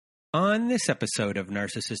On this episode of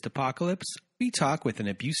Narcissist Apocalypse, we talk with an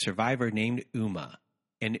abuse survivor named Uma.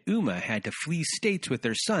 And Uma had to flee states with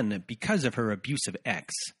their son because of her abusive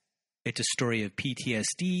ex. It's a story of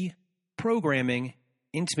PTSD, programming,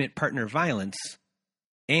 intimate partner violence,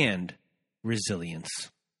 and resilience.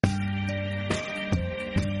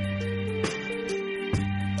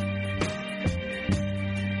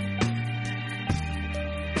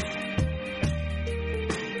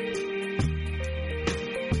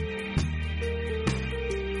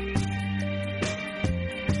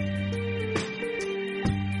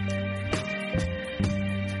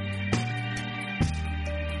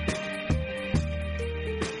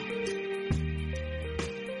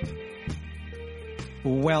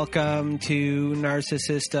 Welcome to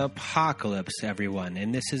Narcissist Apocalypse, everyone.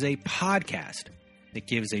 And this is a podcast that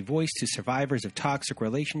gives a voice to survivors of toxic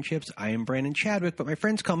relationships. I am Brandon Chadwick, but my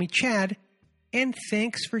friends call me Chad. And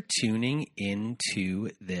thanks for tuning into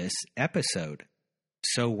this episode.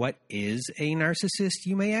 So what is a narcissist,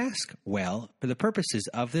 you may ask? Well, for the purposes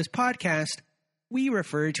of this podcast, we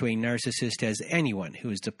refer to a narcissist as anyone who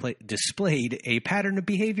has displayed a pattern of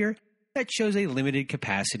behavior that shows a limited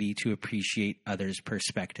capacity to appreciate others'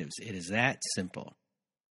 perspectives. It is that simple.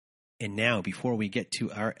 And now, before we get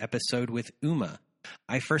to our episode with Uma,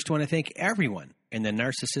 I first want to thank everyone in the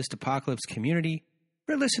Narcissist Apocalypse community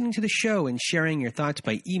for listening to the show and sharing your thoughts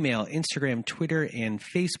by email, Instagram, Twitter, and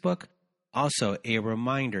Facebook. Also, a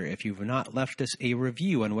reminder, if you've not left us a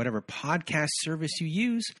review on whatever podcast service you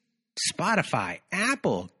use, Spotify,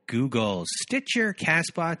 Apple, Google, Stitcher,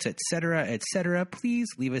 Castbox, etc., please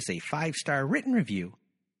leave us a 5-star written review,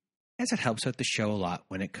 as it helps out the show a lot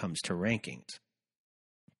when it comes to rankings.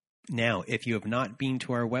 Now, if you have not been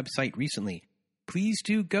to our website recently, please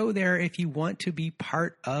do go there if you want to be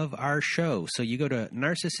part of our show. So you go to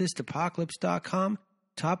narcissistapocalypse.com,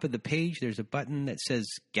 top of the page, there's a button that says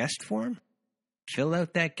guest form. Fill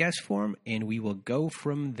out that guest form, and we will go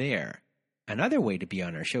from there. Another way to be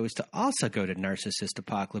on our show is to also go to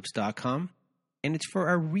narcissistapocalypse.com, and it's for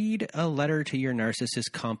our Read a Letter to Your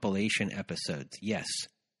Narcissist compilation episodes. Yes.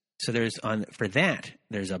 So there's a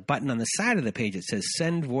button on the side of the page that says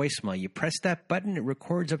send voicemail. You press that button, it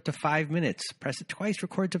records up to 5 minutes. Press it twice,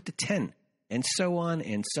 records up to 10, and so on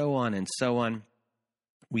and so on and so on.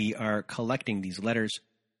 We are collecting these letters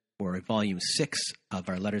for volume 6 of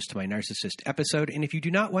our Letters to My Narcissist episode. And if you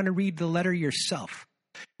do not want to read the letter yourself,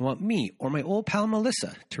 you want me or my old pal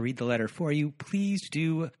Melissa to read the letter for you, please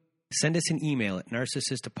do send us an email at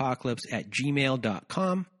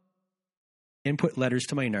narcissistapocalypse@gmail.com and put Letters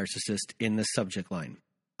to My Narcissist in the subject line.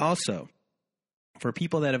 Also, for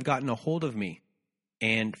people that have gotten a hold of me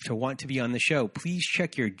and to want to be on the show, please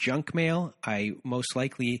check your junk mail. I most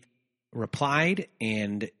likely replied,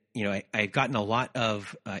 and I've gotten a lot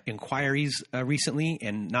of inquiries recently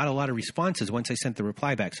and not a lot of responses once I sent the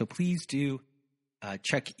reply back. So please do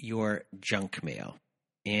check your junk mail.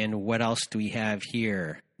 And what else do we have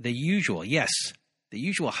here? The usual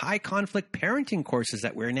high conflict parenting courses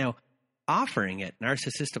that we're now offering at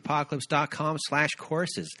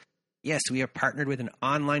narcissistapocalypse.com/courses. Yes, we have partnered with an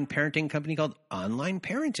online parenting company called Online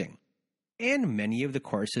Parenting. And many of the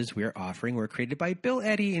courses we're offering were created by Bill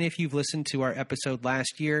Eddy. And if you've listened to our episode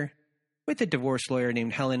last year with a divorce lawyer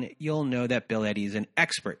named Helen, you'll know that Bill Eddy is an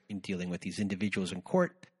expert in dealing with these individuals in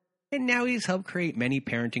court. And now he's helped create many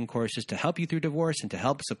parenting courses to help you through divorce and to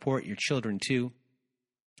help support your children too.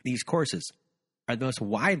 These courses are the most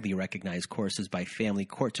widely recognized courses by family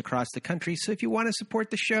courts across the country. So if you want to support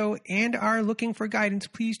the show and are looking for guidance,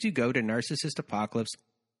 please do go to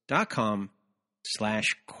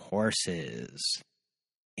narcissistapocalypse.com/courses.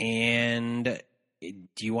 And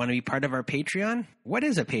do you want to be part of our Patreon? What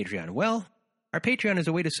is a Patreon? Well, our Patreon is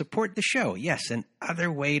a way to support the show. Yes, another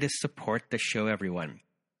way to support the show, everyone.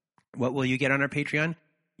 What will you get on our Patreon?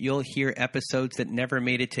 You'll hear episodes that never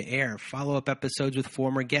made it to air, follow-up episodes with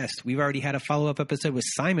former guests. We've already had a follow-up episode with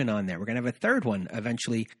Simon on there. We're going to have a third one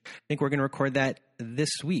eventually. I think we're going to record that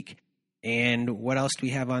this week. And what else do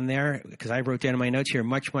we have on there? Because I wrote down in my notes here,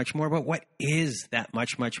 much, much more. But what is that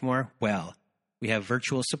much, much more? Well, we have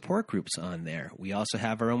virtual support groups on there. We also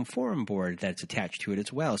have our own forum board that's attached to it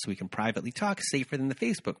as well, so we can privately talk, safer than the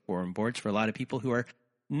Facebook forum boards for a lot of people who are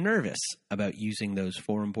nervous about using those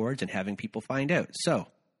forum boards and having people find out. So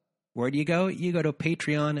where do you go? You go to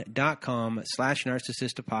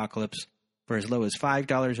patreon.com/narcissistapocalypse. For as low as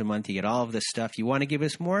 $5 a month, you get all of this stuff. You want to give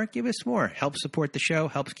us more? Give us more. Help support the show.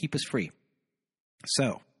 Helps keep us free.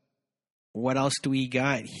 So what else do we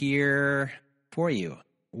got here for you?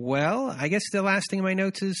 Well, I guess the last thing in my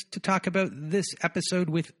notes is to talk about this episode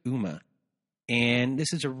with Uma. And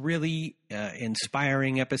this is a really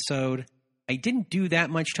inspiring episode. I didn't do that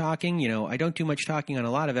much talking. You know, I don't do much talking on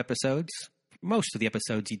a lot of episodes. Most of the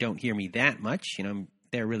episodes, you don't hear me that much. You know,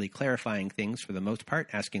 they're really clarifying things for the most part,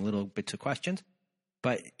 asking little bits of questions.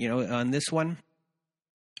 But, you know, on this one,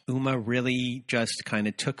 Uma really just kind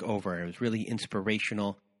of took over. It was really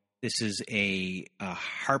inspirational. This is a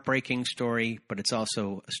heartbreaking story, but it's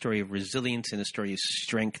also a story of resilience and a story of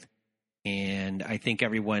strength. And I think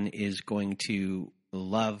everyone is going to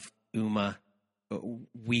love Uma.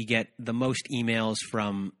 We get the most emails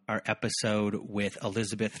from our episode with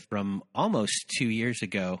Elizabeth from almost 2 years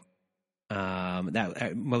ago.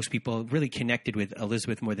 Most people really connected with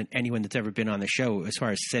Elizabeth more than anyone that's ever been on the show as far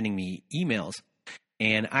as sending me emails.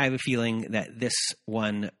 And I have a feeling that this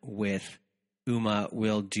one with Uma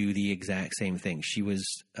will do the exact same thing. She was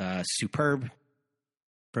superb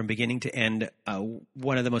from beginning to end.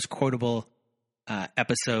 One of the most quotable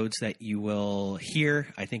episodes that you will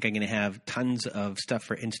hear. I think I'm going to have tons of stuff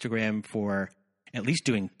for Instagram for at least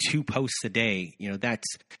doing 2 posts a day. You know,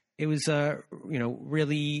 it was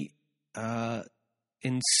really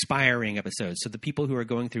inspiring episodes. So the people who are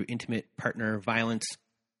going through intimate partner violence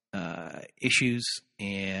issues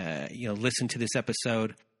and, you know, listen to this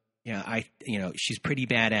episode. Yeah, she's pretty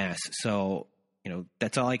badass. So, you know,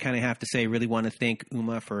 that's all I kind of have to say. Really want to thank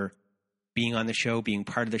Uma for being on the show, being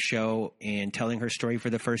part of the show, and telling her story for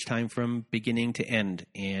the first time from beginning to end.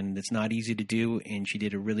 And it's not easy to do, and she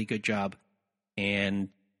did a really good job. And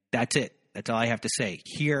that's it. That's all I have to say.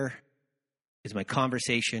 Here is my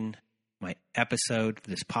conversation, my episode for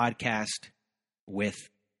this podcast with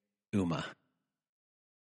Uma.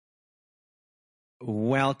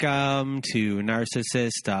 Welcome to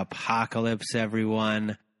Narcissist Apocalypse,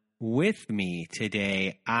 everyone. With me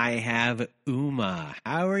today, I have Uma.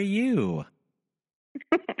 How are you?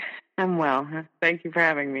 I'm well. Thank you for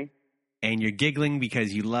having me. And you're giggling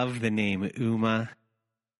because you love the name Uma.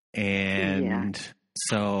 And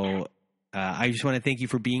so I just want to thank you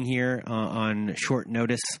for being here on short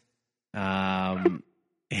notice. You're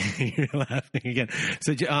laughing again.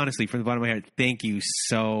 So honestly, from the bottom of my heart, thank you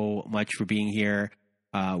so much for being here.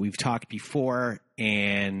 We've talked before,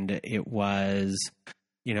 and it was,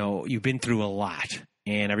 you know, you've been through a lot,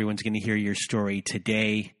 and everyone's going to hear your story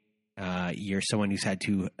today. You're someone who's had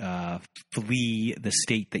to flee the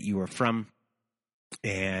state that you were from,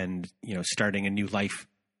 and, you know, starting a new life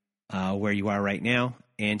where you are right now,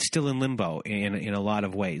 and still in limbo in a lot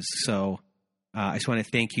of ways. So I just want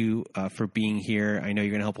to thank you for being here. I know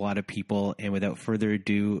you're going to help a lot of people. And without further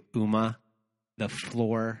ado, Uma, the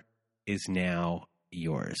floor is now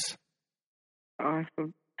yours.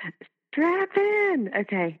 Awesome. Strap in.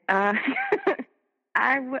 Okay.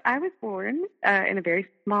 I was born in a very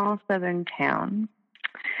small southern town.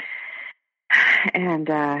 And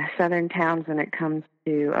southern towns, when it comes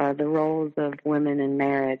to the roles of women in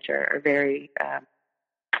marriage, are very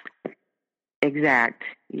exact.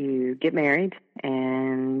 You get married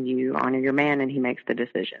and you honor your man, and he makes the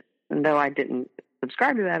decision. And though I didn't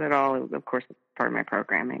subscribe to that at all, it was, of course, it's part of my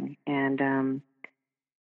programming. And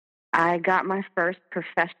I got my first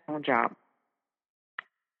professional job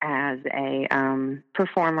as a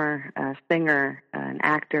performer, a singer, an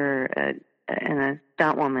actor, and a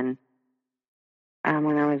stunt woman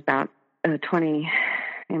when I was about 20,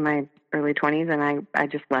 in my early 20s, and I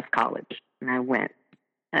just left college, and I went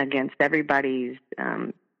against everybody's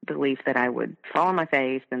belief that I would fall on my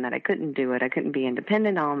face and that I couldn't do it. I couldn't be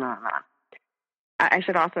independent, on and on. I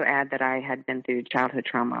should also add that I had been through childhood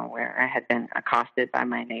trauma where I had been accosted by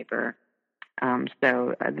my neighbor.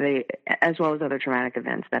 So as well as other traumatic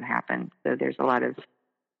events that happened. So there's a lot of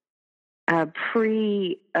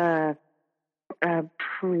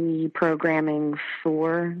pre-programming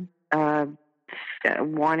for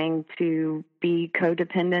wanting to be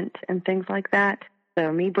codependent and things like that.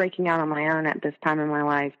 So me breaking out on my own at this time in my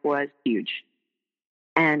life was huge.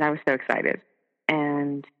 And I was so excited.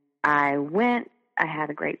 And I went. I had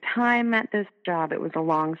a great time at this job. It was a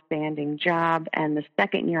long-standing job. And the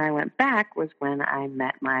second year I went back was when I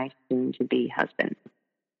met my soon-to-be husband.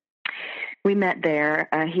 We met there.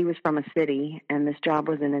 He was from a city, and this job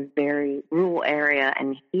was in a very rural area,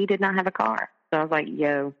 and he did not have a car. So I was like,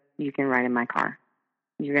 yo, you can ride in my car.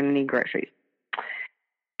 You're going to need groceries.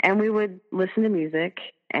 And we would listen to music,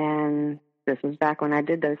 and this was back when I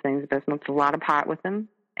did those things. I smoked a lot of pot with him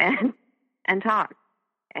and talked.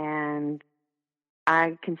 And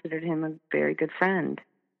I considered him a very good friend.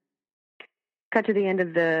 Cut to the end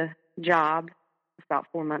of the job, about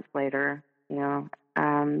 4 months later,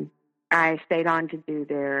 I stayed on to do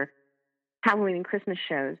their Halloween and Christmas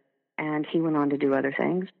shows, and he went on to do other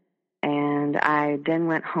things. And I then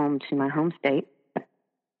went home to my home state,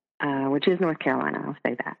 which is North Carolina, I'll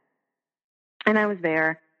say that. And I was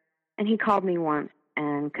there, and he called me once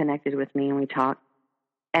and connected with me, and we talked.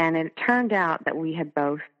 And it turned out that we had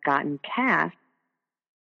both gotten cast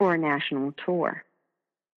for a national tour.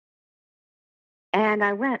 And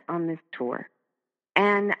I went on this tour.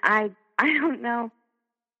 And I don't know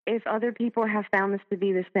if other people have found this to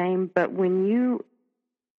be the same, but when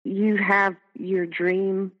you have your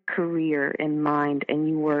dream career in mind and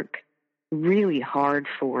you work really hard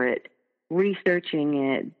for it,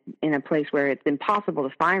 researching it in a place where it's impossible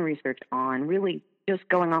to find research on, really just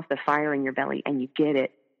going off the fire in your belly, and you get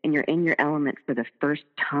it, and you're in your element for the first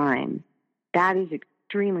time, that is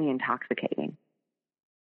extremely intoxicating.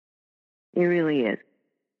 It really is.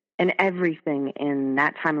 And everything in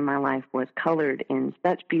that time of my life was colored in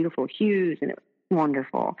such beautiful hues, and it was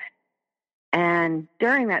wonderful. And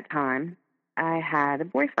during that time, I had a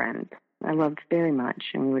boyfriend I loved very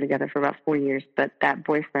much, and we were together for about 4 years, but that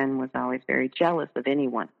boyfriend was always very jealous of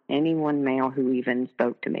anyone male who even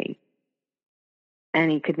spoke to me.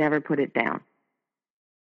 And he could never put it down.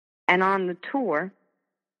 And on the tour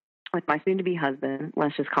with my soon-to-be husband,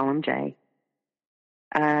 let's just call him Jay,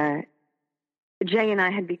 Jay and I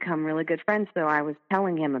had become really good friends, so I was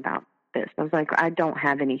telling him about this. I was like, I don't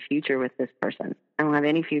have any future with this person. I don't have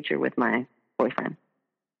any future with my boyfriend.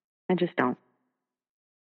 I just don't.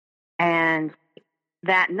 And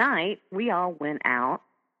that night, we all went out.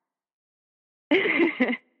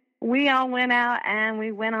 We all went out and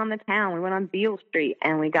we went on the town. We went on Beale Street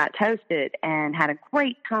and we got toasted and had a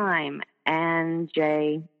great time. And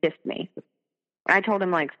Jay kissed me. I told him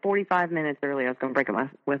like 45 minutes earlier I was going to break up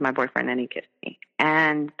with my boyfriend, and he kissed me.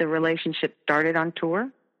 And the relationship started on tour,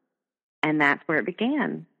 and that's where it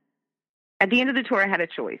began. At the end of the tour, I had a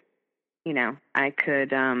choice. You know, I could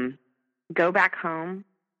go back home,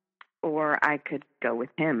 or I could go with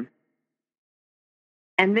him.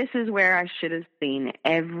 And this is where I should have seen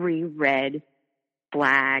every red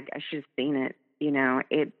flag. I should have seen it. You know,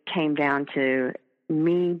 it came down to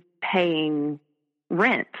me paying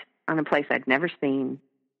rent on a place I'd never seen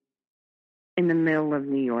in the middle of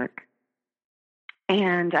New York.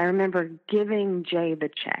 And I remember giving Jay the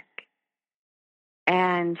check,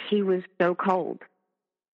 and he was so cold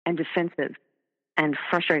and defensive and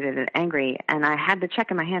frustrated and angry. And I had the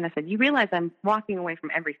check in my hand. I said, you realize I'm walking away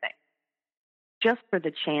from everything just for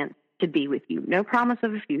the chance to be with you. No promise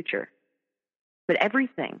of a future, but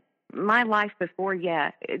everything. My life before,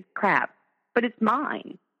 yeah, it's crap, but it's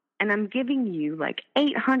mine. And I'm giving you like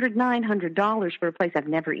 $800, $900 for a place I've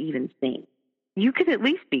never even seen. You could at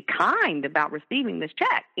least be kind about receiving this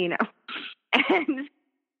check, you know. And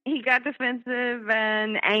he got defensive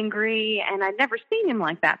and angry, and I'd never seen him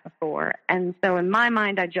like that before. And so in my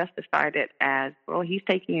mind, I justified it as, well, he's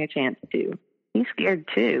taking a chance too. He's scared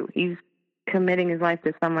too. He's committing his life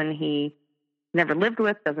to someone he never lived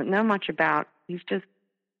with, doesn't know much about. He's just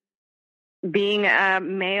being a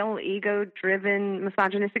male, ego-driven,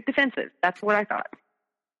 misogynistic defensive. That's what I thought.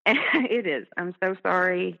 And it is. I'm so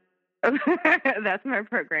sorry. That's my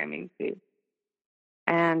programming too.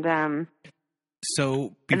 And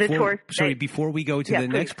so before we go to the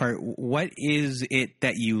next part, what is it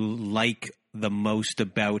that you like the most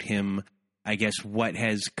about him? I guess what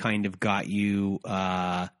has kind of got you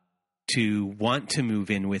to want to move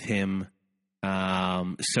in with him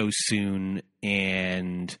so soon,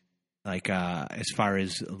 and like as far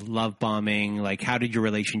as love bombing, like how did your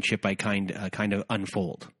relationship kind of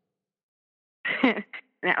unfold?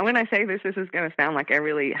 Now, when I say this is going to sound like I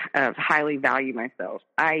really highly value myself.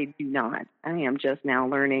 I do not. I am just now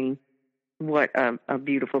learning what a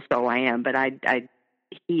beautiful soul I am. But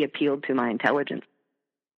he appealed to my intelligence.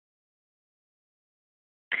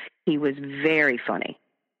 He was very funny.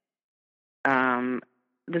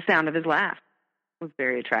 The sound of his laugh was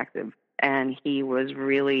very attractive. And he was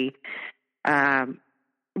really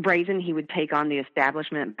brazen. He would take on the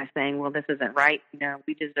establishment by saying, well, this isn't right. You know,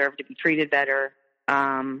 we deserve to be treated better.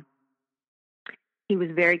 He was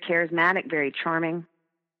very charismatic, very charming,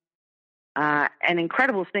 an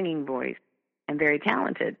incredible singing voice, and very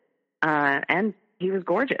talented. And he was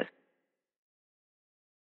gorgeous.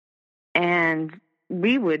 And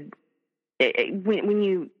we would, when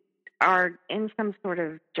you are in some sort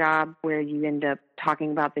of job where you end up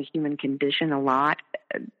talking about the human condition a lot,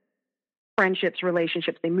 friendships,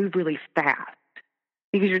 relationships, they move really fast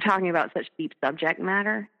because you're talking about such deep subject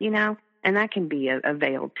matter, you know? And that can be a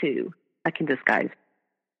veil, too. That can disguise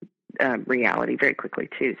reality very quickly,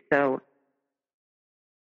 too. So,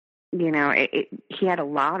 you know, he had a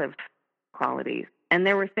lot of qualities. And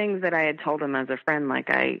there were things that I had told him as a friend,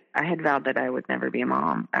 like I had vowed that I would never be a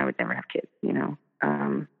mom. I would never have kids, you know.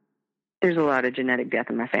 There's a lot of genetic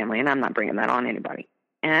death in my family, and I'm not bringing that on anybody.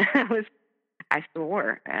 And I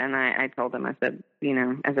swore, and I told him, I said, you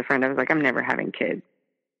know, as a friend, I was like, I'm never having kids.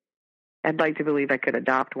 I'd like to believe I could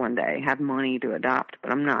adopt one day, have money to adopt,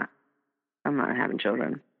 but I'm not. I'm not having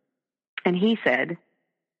children. And he said,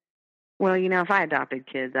 well, you know, if I adopted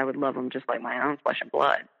kids, I would love them just like my own flesh and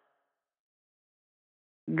blood.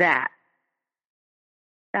 That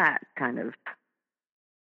kind of,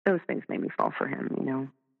 those things made me fall for him, you know.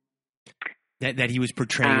 That he was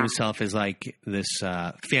portraying himself as like this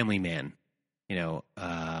family man, you know.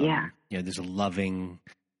 Yeah. You know, there's a loving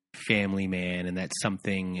family man, and that's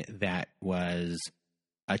something that was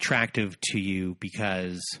attractive to you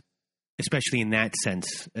because, especially in that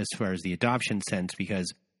sense, as far as the adoption sense,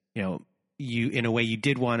 because, you know, you, in a way, you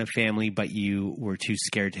did want a family, but you were too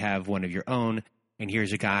scared to have one of your own. And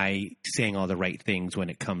here's a guy saying all the right things when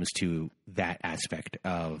it comes to that aspect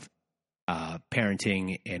of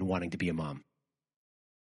parenting and wanting to be a mom.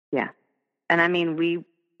 Yeah. And I mean, we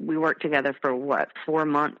worked together for 4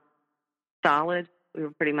 months solid. We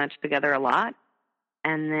were pretty much together a lot.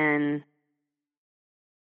 And then,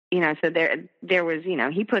 you know, so there was, you know,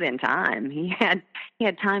 he put in time. He had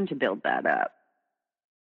time to build that up.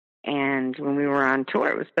 And when we were on tour,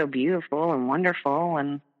 it was so beautiful and wonderful.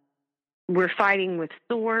 And we're fighting with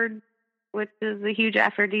swords, which is a huge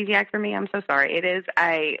aphrodisiac for me. I'm so sorry. It is.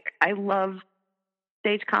 I love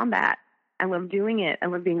stage combat. I love doing it. I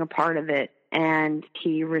love being a part of it. And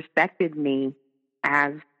he respected me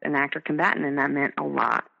as an actor combatant, and that meant a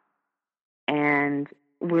lot. And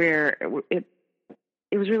it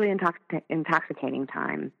was really intoxicating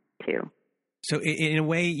time too. So in a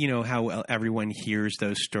way, you know, how everyone hears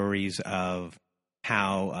those stories of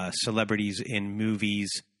how celebrities in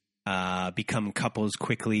movies become couples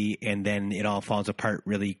quickly, and then it all falls apart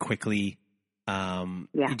really quickly.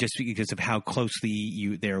 Just because of how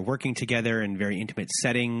closely they're working together in very intimate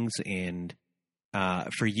settings, and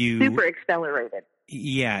for you, super accelerated.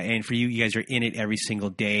 Yeah, and for you, you guys are in it every single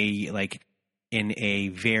day, like in a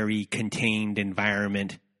very contained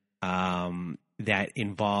environment that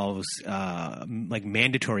involves like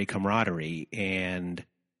mandatory camaraderie, and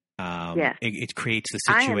it creates the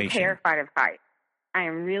situation. I am terrified of heights. I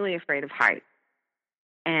am really afraid of heights,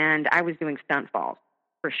 and I was doing stunt falls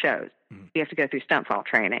for shows. Mm-hmm. You have to go through stunt fall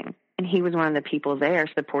training, and he was one of the people there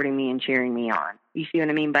supporting me and cheering me on. You see what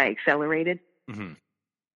I mean by accelerated? Mm-hmm.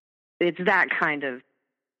 It's that kind of,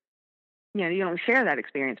 you know, you don't share that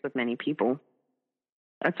experience with many people.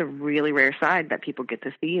 That's a really rare side that people get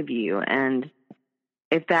to see of you. And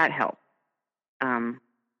if that helps,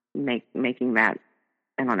 making that,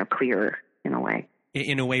 I don't know, clearer in a way.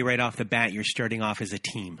 In a way, right off the bat, you're starting off as a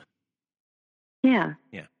team. Yeah.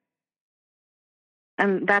 Yeah.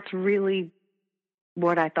 And that's really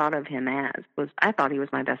what I thought of him as, was I thought he was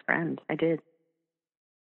my best friend. I did.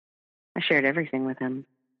 I shared everything with him,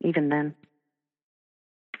 even then.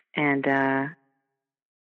 And,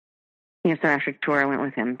 you know, so after tour, I went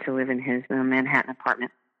with him to live in his Manhattan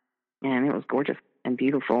apartment. And it was gorgeous and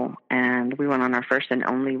beautiful. And we went on our first and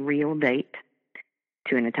only real date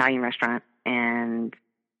to an Italian restaurant. And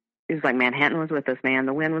it was like Manhattan was with us, man.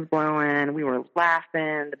 The wind was blowing. We were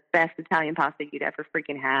laughing. The best Italian pasta you'd ever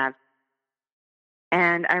freaking have.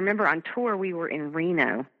 And I remember on tour, we were in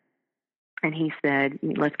Reno. And he said,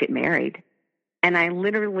 let's get married. And I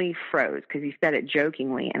literally froze because he said it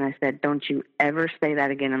jokingly. And I said, don't you ever say that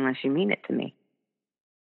again unless you mean it to me.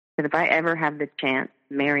 But if I ever have the chance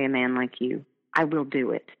to marry a man like you, I will do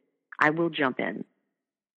it. I will jump in.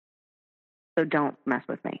 So don't mess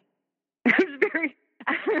with me.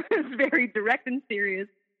 It was very direct and serious.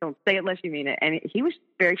 Don't say it unless you mean it. And he was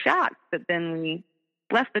very shocked. But then we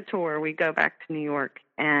left the tour. We go back to New York.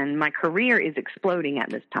 And my career is exploding at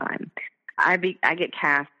this time. I get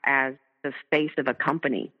cast as the face of a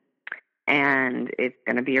company, and it's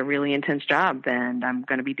going to be a really intense job, and I'm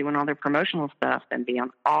going to be doing all their promotional stuff and be on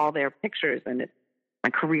all their pictures, and my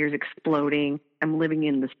career's exploding. I'm living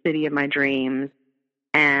in the city of my dreams,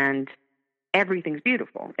 and everything's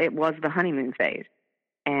beautiful. It was the honeymoon phase,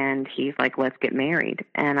 and he's like, let's get married.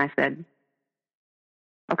 And I said,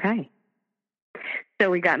 okay. So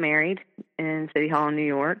we got married in City Hall in New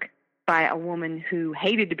York by a woman who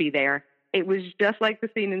hated to be there. It was just like the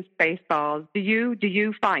scene in Spaceballs. Do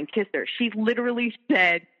you? Fine, kiss her. She literally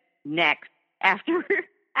said, next. After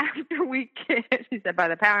we kissed, she said, by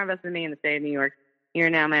the power invested in me in the state of New York, you're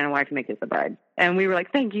now man and wife to make kiss the bride. And we were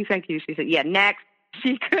like, thank you. She said, yeah, next.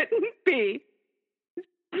 She couldn't be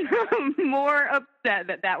more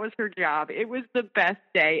upset that was her job. It was the best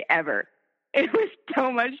day ever. It was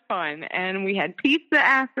so much fun. And we had pizza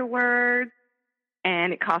afterwards.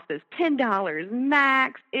 And it cost us $10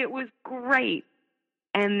 max. It was great.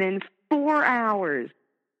 And then 4 hours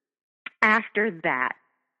after that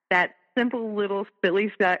simple little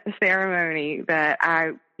silly ceremony that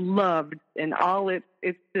I loved in all its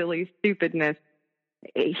silly stupidness,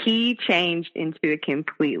 he changed into a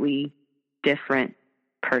completely different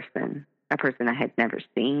person, a person I had never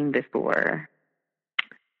seen before.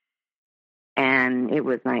 And it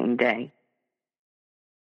was night and day.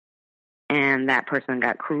 And that person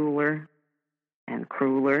got crueler and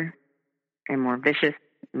crueler and more vicious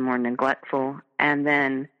and more neglectful. And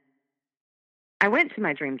then I went to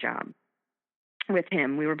my dream job with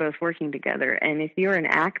him. We were both working together. And if you're an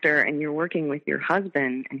actor and you're working with your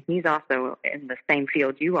husband and he's also in the same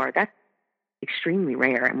field you are, that's extremely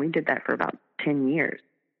rare. And we did that for about 10 years.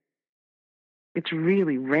 It's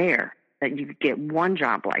really rare that you get one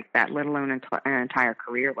job like that, let alone an entire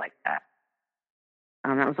career like that.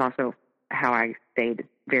 That was also how I stayed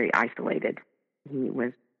very isolated. He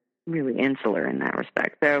was really insular in that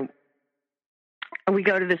respect. So we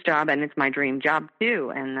go to this job, and it's my dream job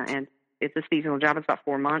too. And it's a seasonal job. It's about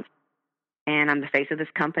 4 months. And I'm the face of this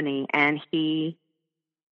company. And he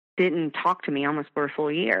didn't talk to me almost for a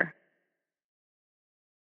full year.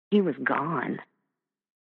 He was gone.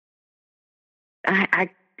 I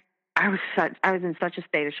was in such a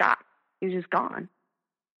state of shock. He was just gone.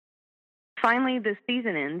 Finally, the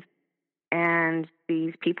season ends, and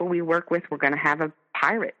these people we work with were going to have a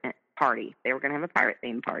pirate party. They were going to have a pirate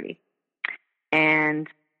theme party. And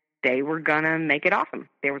they were going to make it awesome.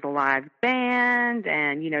 There was a live band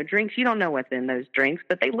and, drinks. You don't know what's in those drinks,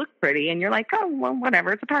 but they look pretty. And you're like, oh, well,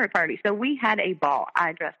 whatever. It's a pirate party. So we had a ball.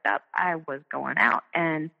 I dressed up. I was going out.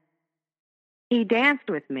 And he danced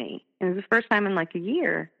with me. It was the first time in like a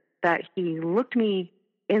year that he looked me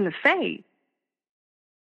in the face.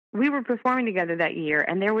 We were performing together that year,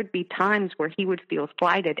 and there would be times where he would feel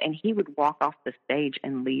slighted, and he would walk off the stage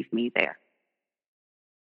and leave me there.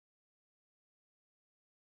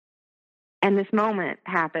 And this moment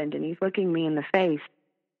happened, and he's looking me in the face,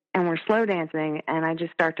 and we're slow dancing, and I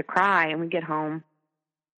just start to cry, and we get home,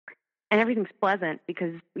 and everything's pleasant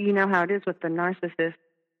because you know how it is with the narcissist.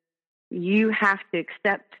 You have to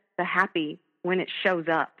accept the happy when it shows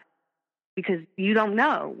up because you don't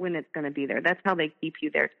know when it's going to be there. That's how they keep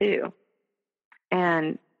you there too.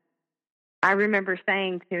 And I remember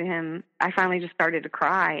saying to him, I finally just started to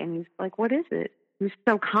cry, and he's like, what is it? He was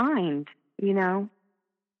so kind, And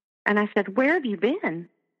I said, where have you been?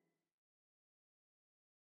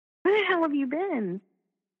 Where the hell have you been?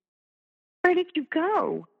 Where did you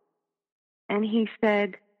go? And he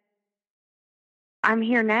said, I'm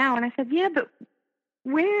here now. And I said, yeah, but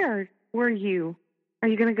where were you? Are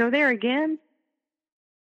you going to go there again?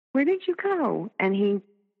 Where did you go? And he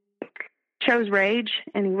chose rage,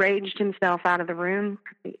 and he raged himself out of the room.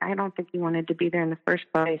 I don't think he wanted to be there in the first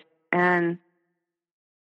place. And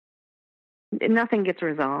nothing gets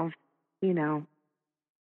resolved, and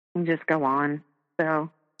just go on. So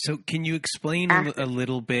can you explain a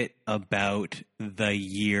little bit about the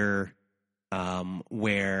year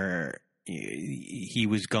where he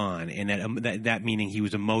was gone, and that meaning he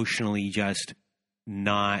was emotionally just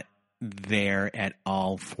not there at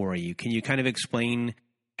all for you? Can you kind of explain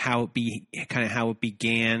how it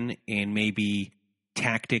began, and maybe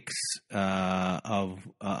tactics of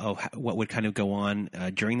what would kind of go on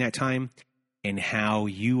during that time, and how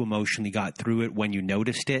you emotionally got through it when you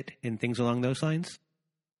noticed it, and things along those lines?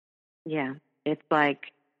 Yeah, it's like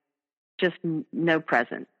just no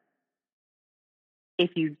presence.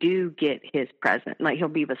 If you do get his presence, like he'll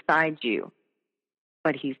be beside you,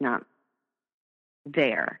 but he's not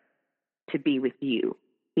there to be with you.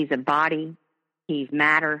 He's a body. He's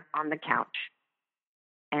matter on the couch.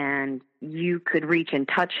 And you could reach and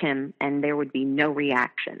touch him, and there would be no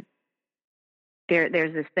reaction.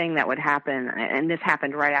 There's this thing that would happen, and this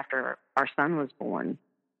happened right after our son was born.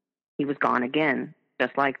 He was gone again,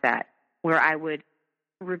 just like that, where I would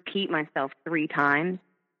repeat myself 3 times.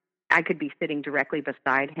 I could be sitting directly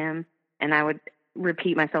beside him, and I would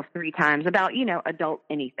repeat myself 3 times about, adult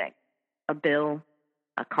anything, a bill,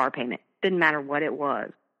 a car payment. Didn't matter what it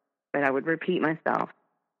was, but I would repeat myself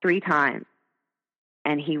 3 times,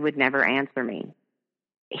 and he would never answer me.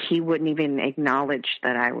 He wouldn't even acknowledge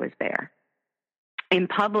that I was there. In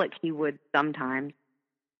public, he would sometimes,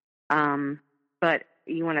 but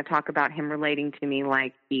you want to talk about him relating to me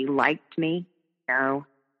like he liked me? No.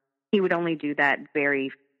 He would only do that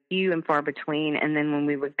very few and far between, and then when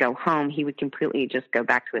we would go home, he would completely just go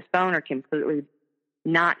back to his phone or completely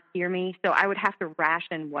not hear me. So I would have to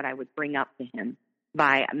ration what I would bring up to him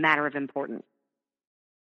by a matter of importance.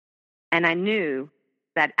 And I knew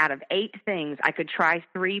that out of 8 things, I could try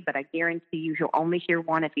 3, but I guarantee you he'll only hear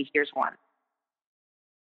 1 if he hears 1.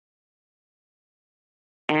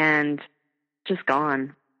 and just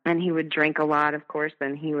gone. And he would drink a lot, of course,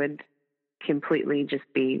 and he would completely just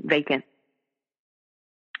be vacant.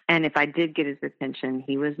 And if I did get his attention,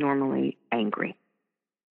 he was normally angry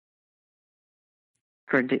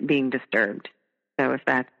for being disturbed. So if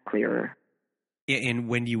that's clearer. And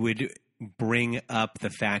when you would bring up the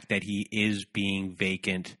fact that he is being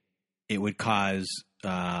vacant, it would cause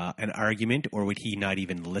an argument, or would he not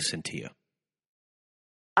even listen to you?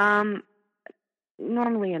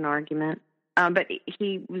 Normally an argument. But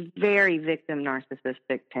he was very victim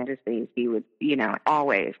narcissistic tendencies. He would,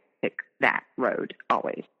 always pick that road.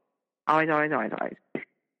 Always. Always.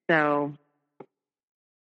 So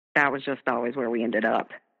that was just always where we ended up.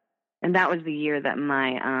 And that was the year that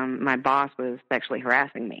my boss was sexually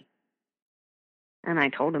harassing me. And I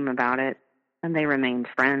told him about it, and they remained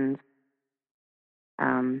friends.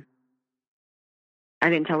 I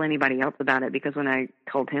didn't tell anybody else about it because when I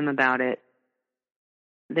told him about it,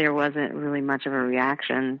 there wasn't really much of a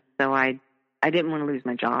reaction. So I didn't want to lose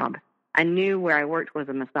my job. I knew where I worked was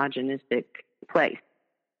a misogynistic place,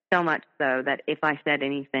 so much so that if I said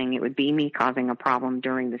anything, it would be me causing a problem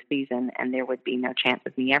during the season, and there would be no chance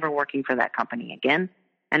of me ever working for that company again,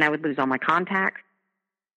 and I would lose all my contacts.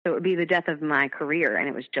 So it would be the death of my career, and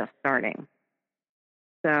it was just starting.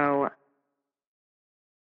 So,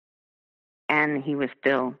 and he was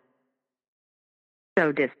still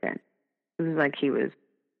so distant. It was like he was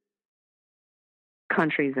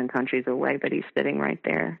countries and countries away, but he's sitting right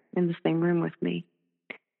there in the same room with me.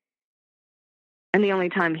 And the only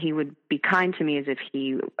time he would be kind to me is if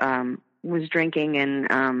he was drinking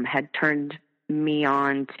and had turned me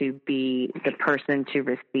on to be the person to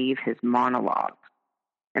receive his monologues.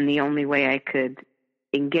 And the only way I could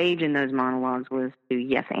engage in those monologues was to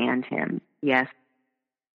yes and him. Yes,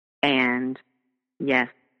 and yes,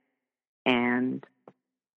 and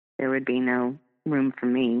there would be no room for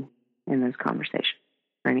me in those conversations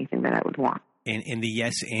or anything that I would want. And the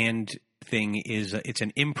yes and thing is, it's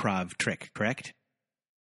an improv trick, correct?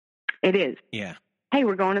 It is. Yeah. Hey,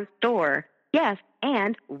 we're going to the store. Yes,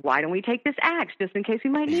 and why don't we take this axe just in case we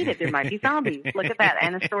might need it? There might be zombies. Look at that,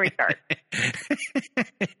 and the story starts.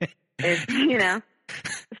 It's,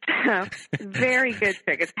 so very good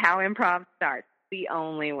trick. It's how improv starts. The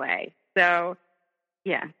only way. So,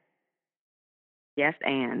 yeah. Yes,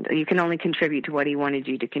 and you can only contribute to what he wanted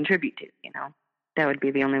you to contribute to, That would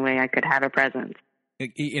be the only way I could have a presence.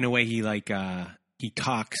 In a way, he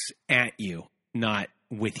talks at you, not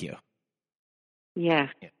with you. Yes.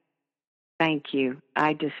 Yeah. Thank you.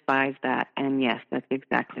 I despise that. And yes, that's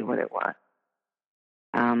exactly what it was.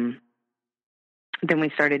 Then we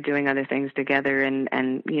started doing other things together.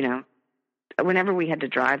 And whenever we had to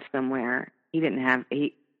drive somewhere,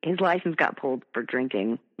 his license got pulled for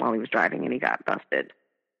drinking while he was driving, and he got busted.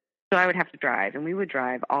 So I would have to drive, and we would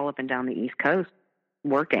drive all up and down the East Coast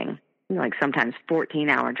working, like sometimes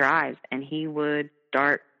 14-hour drives. And he would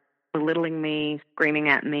start belittling me, screaming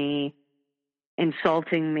at me,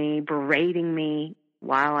 insulting me, berating me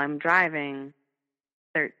while I'm driving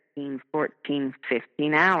 13, 14,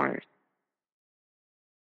 15 hours.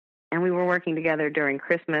 And we were working together during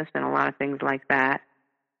Christmas and a lot of things like that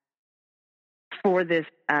for this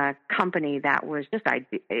company that was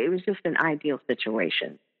it was just an ideal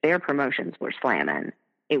situation. Their promotions were slamming.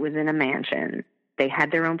 It was in a mansion. They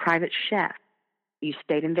had their own private chef. You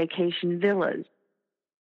stayed in vacation villas.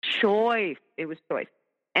 Choice. It was choice.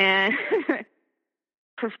 And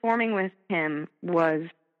performing with him was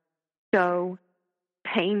so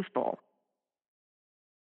painful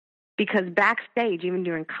because backstage, even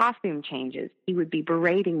during costume changes, he would be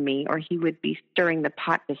berating me, or he would be stirring the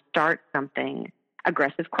pot to start something,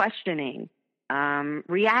 aggressive questioning,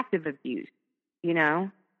 reactive abuse,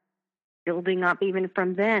 building up even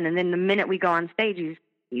from then. And then the minute we go on stage,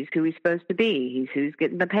 he's who he's supposed to be. He's who's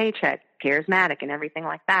getting the paycheck, charismatic and everything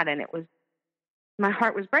like that. And my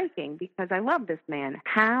heart was breaking because I love this man.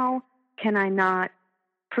 How can I not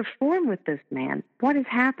perform with this man? What is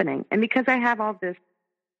happening? And because I have all this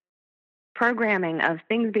programming of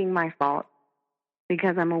things being my fault,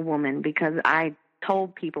 because I'm a woman, because I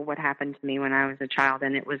told people what happened to me when I was a child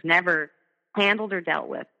and it was never handled or dealt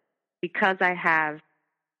with, because I have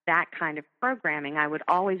that kind of programming, I would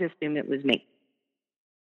always assume it was me.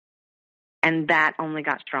 And that only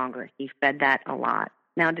got stronger. He fed that a lot.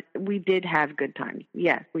 Now, we did have good times.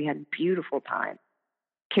 Yes, we had beautiful times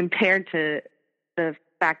compared to the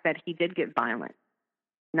fact that he did get violent.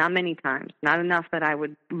 Not many times. Not enough that I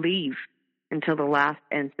would leave until the last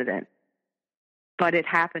incident. But it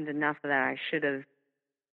happened enough that I should have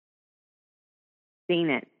seen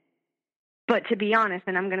it. But to be honest,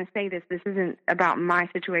 and I'm going to say this isn't about my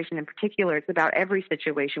situation in particular. It's about every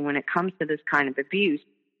situation when it comes to this kind of abuse.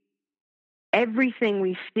 Everything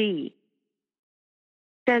we see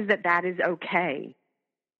says that that is okay.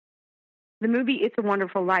 The movie It's a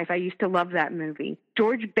Wonderful Life, I used to love that movie.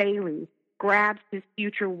 George Bailey grabs his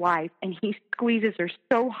future wife and he squeezes her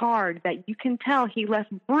so hard that you can tell he left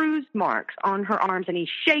bruise marks on her arms, and he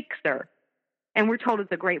shakes her. And we're told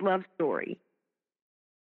it's a great love story.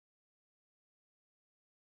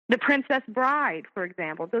 The Princess Bride, for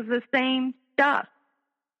example, does the same stuff.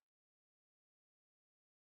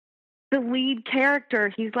 The lead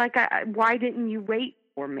character, he's like, why didn't you wait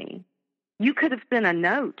for me? You could have sent a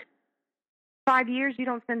note. 5 years, you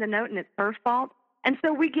don't send a note, and it's her fault. And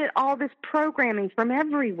so we get all this programming from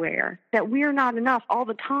everywhere that we're not enough all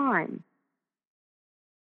the time.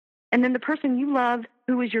 And then the person you love,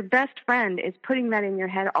 who is your best friend, is putting that in your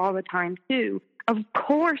head all the time, too. Of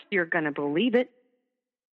course you're going to believe it.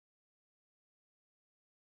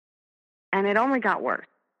 And it only got worse,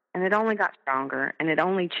 and it only got stronger, and it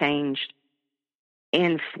only changed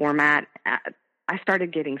in format. I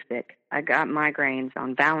started getting sick. I got migraines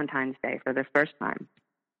on Valentine's Day for the first time,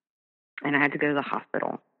 and I had to go to the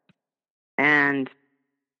hospital. And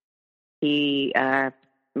my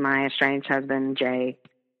estranged husband, Jay,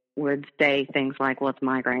 would say things like, well, it's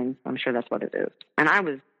migraines. I'm sure that's what it is. And I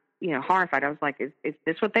was, horrified. I was like, is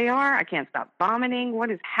this what they are? I can't stop vomiting.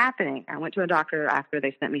 What is happening? I went to a doctor after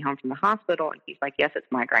they sent me home from the hospital, and he's like, yes, it's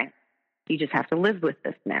migraine. You just have to live with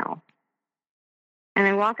this now. And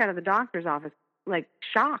I walk out of the doctor's office, like,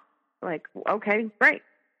 shocked. Like, okay, great,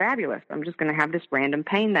 fabulous. I'm just going to have this random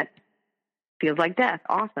pain that feels like death.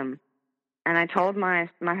 Awesome. And I told my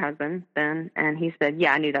husband then, and he said,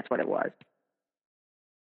 yeah, I knew that's what it was.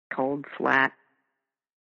 Cold, flat.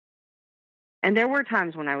 And there were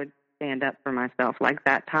times when I would stand up for myself, like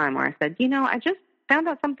that time where I said, I just found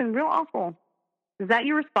out something real awful. Is that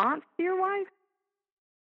your response to your wife?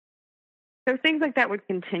 So things like that would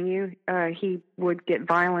continue. He would get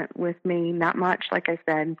violent with me, not much, like I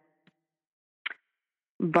said.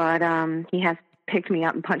 But he has picked me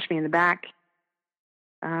up and punched me in the back.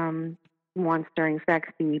 Once during sex,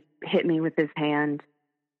 he hit me with his hand.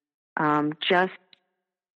 Just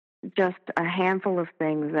a handful of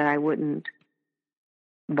things that I wouldn't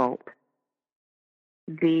bolt.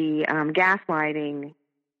 The gaslighting,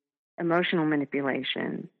 emotional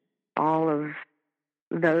manipulation, all of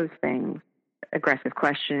those things, aggressive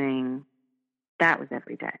questioning, that was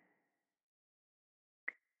every day.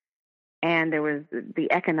 And there was the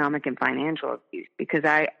economic and financial abuse, because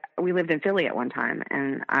we lived in Philly at one time,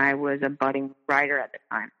 and I was a budding writer at the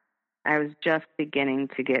time. I was just beginning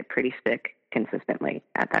to get pretty sick consistently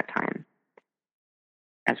at that time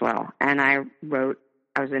as well. And I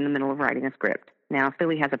was in the middle of writing a script. Now,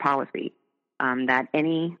 Philly has a policy that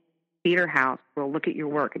any theater house will look at your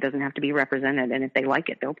work. It doesn't have to be represented. And if they like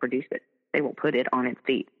it, they'll produce it. They will put it on its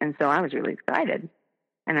feet. And so I was really excited.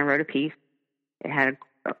 And I wrote a piece. It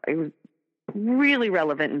was really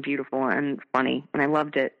relevant and beautiful and funny. And I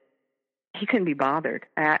loved it. He couldn't be bothered.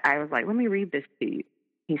 I was like, let me read this to you.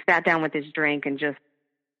 He sat down with his drink and just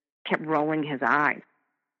kept rolling his eyes,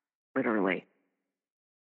 literally.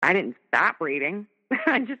 I didn't stop reading.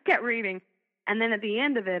 I just kept reading. And then at the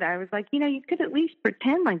end of it, I was like, you could at least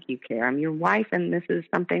pretend like you care. I'm your wife, and this is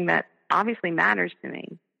something that obviously matters to me.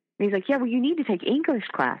 And he's like, yeah, well, you need to take English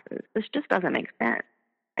classes. This just doesn't make sense.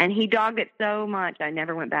 And he dogged it so much, I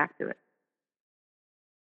never went back to it.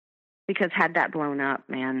 Because had that blown up,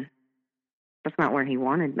 man, that's not where he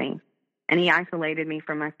wanted me. And he isolated me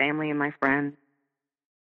from my family and my friends,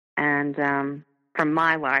 and from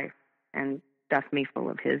my life, and stuffed me full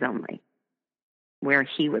of his only, where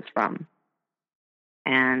he was from.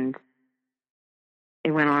 And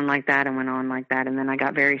it went on like that and went on like that. And then I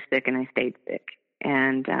got very sick, and I stayed sick.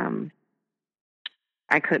 And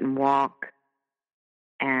I couldn't walk.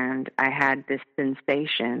 And I had this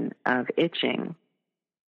sensation of itching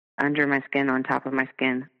under my skin, on top of my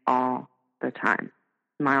skin, all the time.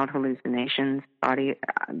 Mild hallucinations, audio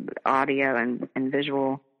and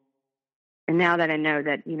visual. And now that I know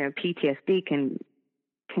that, PTSD can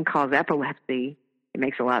cause epilepsy, it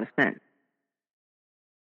makes a lot of sense.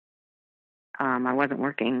 I wasn't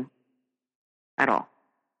working at all.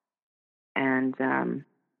 And that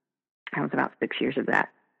was about 6 years of that.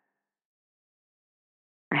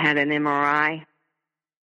 I had an MRI.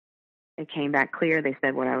 It came back clear. They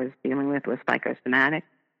said what I was dealing with was psychosomatic.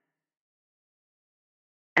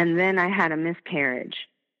 And then I had a miscarriage.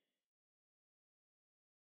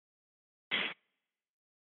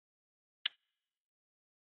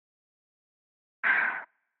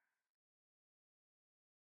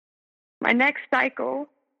 my next cycle,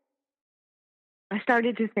 I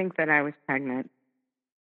started to think that I was pregnant.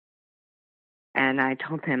 And I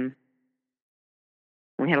told him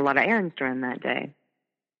we had a lot of errands to run that day.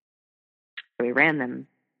 So we ran them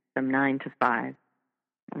from 9 to 5.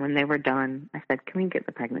 And when they were done, I said, can we get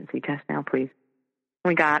the pregnancy test now, please?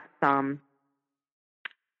 We got some.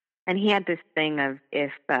 And he had this thing of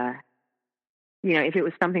if it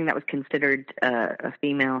was something that was considered a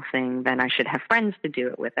female thing, then I should have friends to do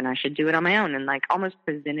it with, and I should do it on my own, and like almost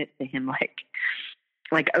present it to him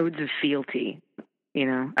like odes of fealty.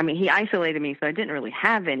 I mean, he isolated me, so I didn't really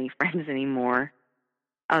have any friends anymore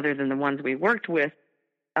other than the ones we worked with.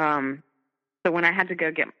 So when I had to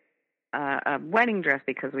go get a wedding dress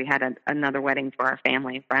because we had another wedding for our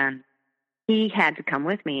family and friends, he had to come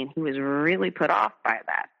with me, and he was really put off by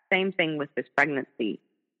that. Same thing with this pregnancy.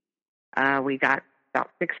 We got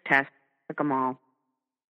about 6 tests, took them all.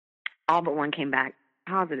 All but one came back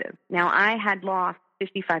positive. Now, I had lost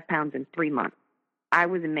 55 pounds in 3 months. I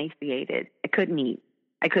was emaciated. I couldn't eat.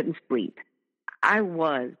 I couldn't sleep. I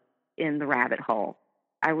was in the rabbit hole.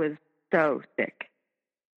 I was so sick.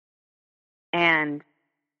 And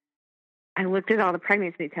I looked at all the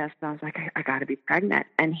pregnancy tests, and I was like, I got to be pregnant.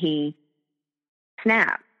 And he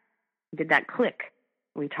snapped, did that click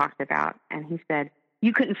we talked about. And he said,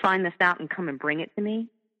 you couldn't find this out and come and bring it to me?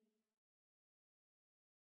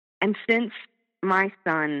 And since my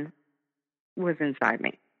son was inside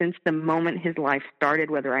me, since the moment his life started,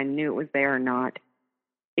 whether I knew it was there or not,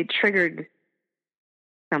 it triggered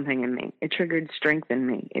something in me. It triggered strength in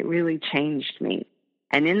me. It really changed me.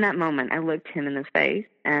 And in that moment, I looked him in the face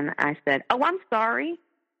and I said, oh, I'm sorry.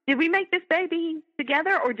 Did we make this baby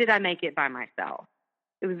together, or did I make it by myself?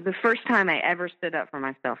 It was the first time I ever stood up for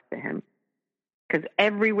myself to him. Because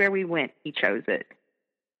everywhere we went, he chose it.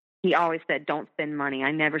 He always said, don't spend money.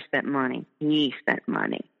 I never spent money. He spent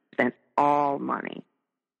money, spent all money,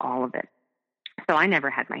 all of it. So I never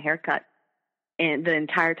had my hair cut. And the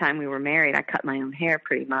entire time we were married, I cut my own hair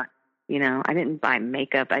pretty much. I didn't buy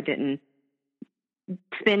makeup. I didn't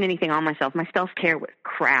spend anything on myself. My self-care was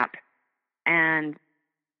crap. And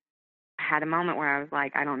I had a moment where I was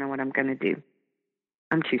like, I don't know what I'm going to do.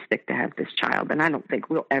 I'm too sick to have this child, and I don't think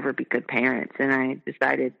we'll ever be good parents. And I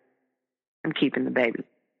decided I'm keeping the baby.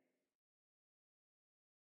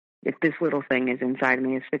 If this little thing is inside of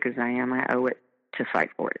me, as sick as I am, I owe it to fight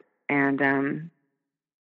for it. And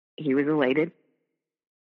he was elated.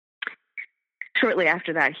 Shortly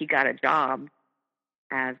after that, he got a job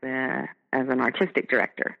as an artistic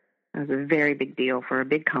director. It was a very big deal for a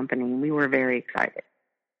big company, and we were very excited.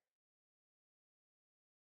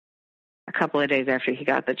 A couple of days after he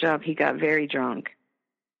got the job, he got very drunk.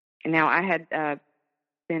 And now I had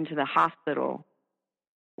been to the hospital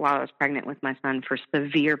while I was pregnant with my son for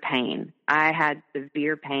severe pain. I had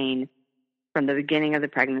severe pain from the beginning of the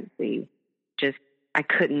pregnancy. I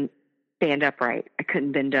couldn't stand upright. I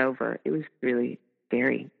couldn't bend over. It was really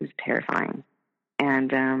scary. It was terrifying.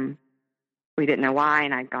 And we didn't know why,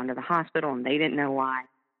 and I'd gone to the hospital, and they didn't know why.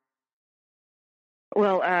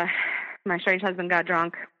 Well, my strange husband got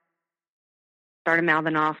drunk, started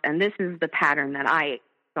mouthing off, and this is the pattern that I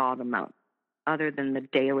saw the most, other than the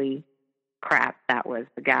daily crap that was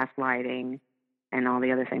the gaslighting and all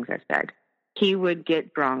the other things I said. He would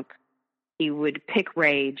get drunk, he would pick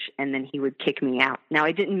rage, and then he would kick me out. Now,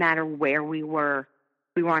 it didn't matter where we were.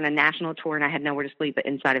 We were on a national tour, and I had nowhere to sleep but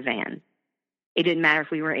inside a van. It didn't matter if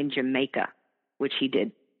we were in Jamaica, which he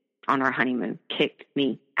did on our honeymoon, kicked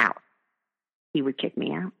me out. He would kick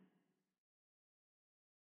me out.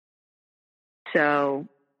 So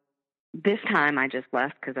this time I just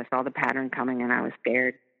left because I saw the pattern coming and I was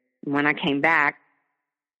scared. When I came back,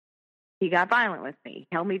 he got violent with me. He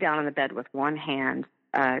held me down on the bed with one hand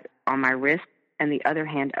on my wrist and the other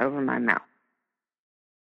hand over my mouth.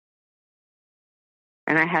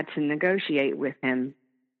 And I had to negotiate with him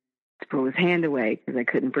to pull his hand away because I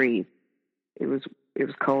couldn't breathe. It was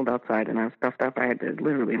cold outside and I was stuffed up. I had to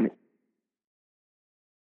literally.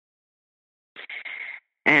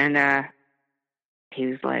 And he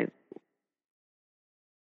was like,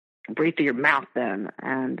 breathe through your mouth then.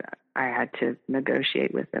 And I had to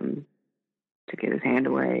negotiate with him to get his hand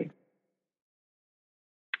away.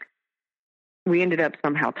 We ended up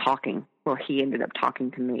somehow talking. Well, he ended up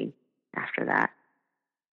talking to me after that.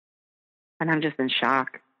 And I'm just in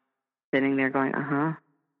shock, sitting there going,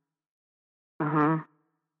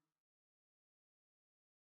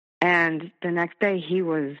 And the next day he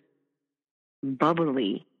was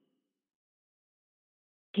bubbly.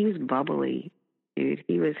 He was bubbly, dude.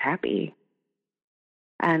 He was happy.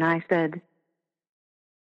 And I said,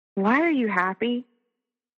 why are you happy?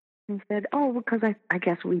 He said, oh, because I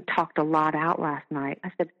guess we talked a lot out last night.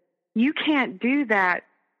 I said, you can't do that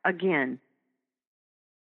again.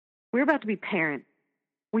 We're about to be parents.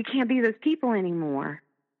 We can't be those people anymore.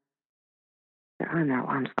 I said, I know,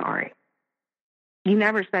 I'm sorry. He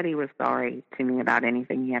never said he was sorry to me about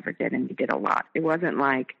anything he ever did, and he did a lot. It wasn't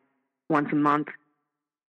like once a month.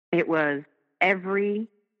 It was every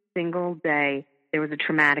single day there was a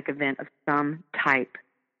traumatic event of some type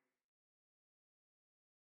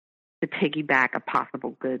to piggyback a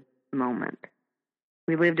possible good moment.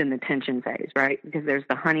 We lived in the tension phase, right? Because there's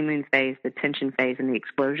the honeymoon phase, the tension phase, and the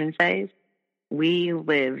explosion phase. We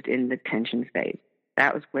lived in the tension phase.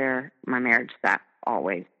 That was where my marriage sat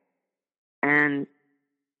always. And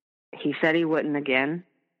he said he wouldn't again.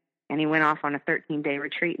 And he went off on a 13-day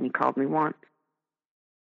retreat, and he called me one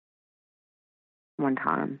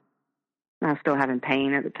time. I was still having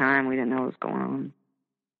pain at the time. We didn't know what was going on.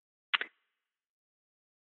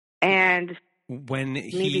 And when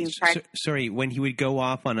he would go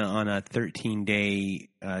off on a 13-day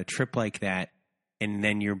trip like that, and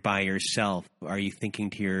then you're by yourself, are you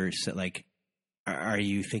thinking to yourself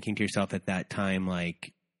at that time,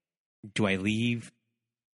 like, do I leave?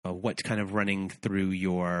 What's kind of running through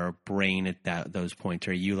your brain at those points?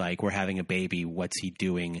 Are you like, we're having a baby, what's he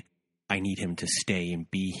doing? I need him to stay and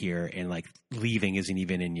be here, and like leaving isn't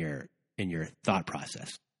even in your thought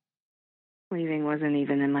process? Leaving wasn't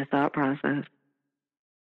even in my thought process.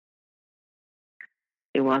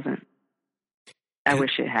 It wasn't. I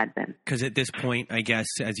wish it had been. Because at this point, I guess,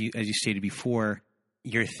 as you stated before,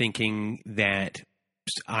 you're thinking that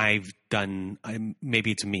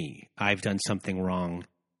maybe it's me. I've done something wrong,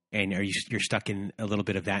 and you're stuck in a little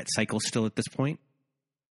bit of that cycle still at this point?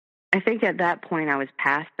 I think at that point I was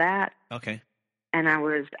past that. Okay. And I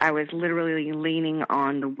was literally leaning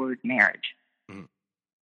on the word marriage. Mm-hmm.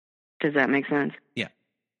 Does that make sense? Yeah.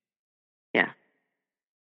 Yeah.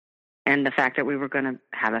 And the fact that we were going to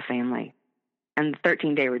have a family. And the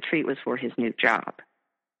 13-day retreat was for his new job.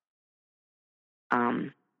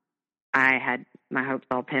 I had my hopes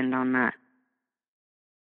all pinned on that.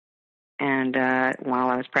 And while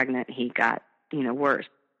I was pregnant, he got, worse.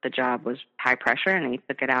 The job was high pressure, and he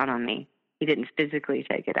took it out on me. He didn't physically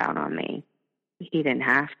take it out on me. He didn't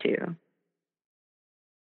have to.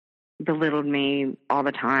 Belittled me all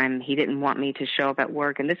the time. He didn't want me to show up at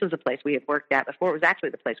work. And this was a place we had worked at before. It was actually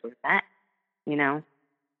the place we met,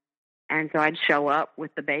 And so I'd show up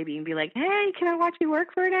with the baby and be like, hey, can I watch you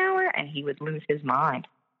work for an hour? And he would lose his mind.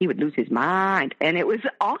 And it was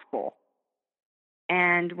awful.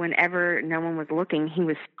 And whenever no one was looking, he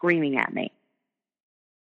was screaming at me.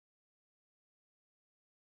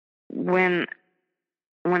 When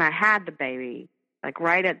I had the baby, like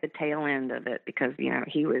right at the tail end of it, because,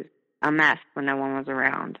 he was a mess when no one was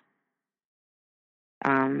around.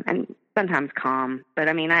 And sometimes calm. But,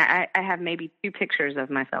 I have maybe 2 pictures of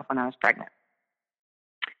myself when I was pregnant.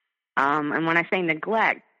 And when I say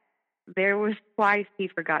neglect, there was twice he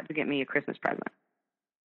forgot to get me a Christmas present.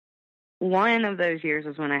 One of those years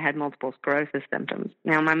was when I had multiple sclerosis symptoms.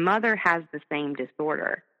 Now, my mother has the same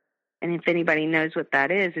disorder. And if anybody knows what that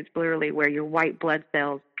is, it's literally where your white blood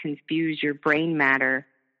cells confuse your brain matter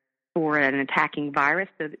for an attacking virus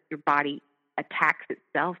so that your body attacks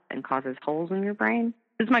itself and causes holes in your brain.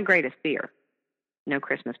 This is my greatest fear. No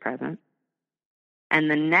Christmas present. And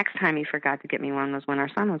the next time he forgot to get me one was when our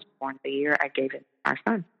son was born. The year I gave him our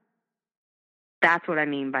son. That's what I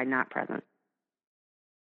mean by not present.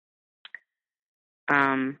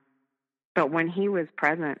 But when he was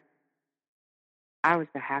present, I was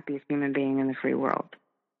the happiest human being in the free world.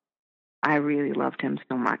 I really loved him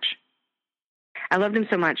so much. I loved him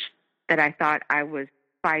so much that I thought I was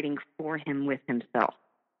fighting for him with himself.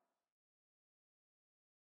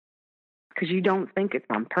 Because you don't think it's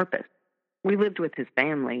on purpose. We lived with his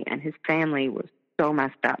family, and his family was so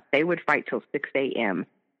messed up. They would fight till 6 a.m.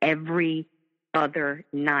 every other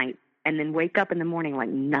night, and then wake up in the morning like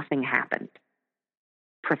nothing happened.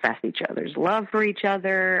 Profess each other's love for each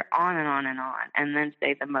other, on and on and on, and then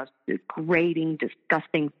say the most degrading,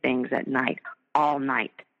 disgusting things at night, all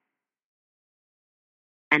night.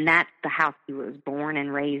 And that's the house he was born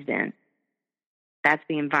and raised in. That's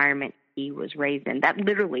the environment he was raised in. That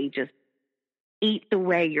literally just eats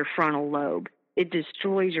away your frontal lobe. It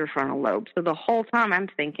destroys your frontal lobe. So the whole time I'm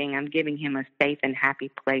thinking I'm giving him a safe and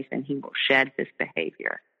happy place, and he will shed this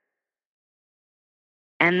behavior.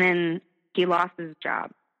 And then he lost his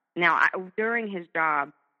job. Now, during his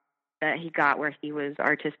job that he got where he was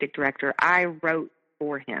artistic director, I wrote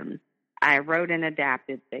for him. I wrote and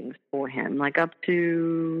adapted things for him, like up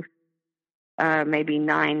to maybe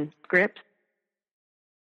 9 scripts.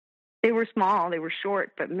 They were small, they were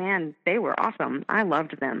short, but man, they were awesome. I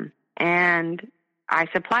loved them. And I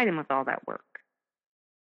supplied him with all that work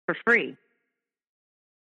for free.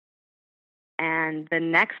 And the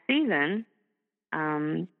next season,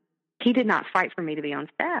 he did not fight for me to be on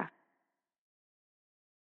staff.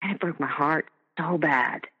 And it broke my heart so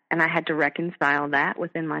bad. And I had to reconcile that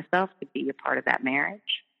within myself to be a part of that marriage.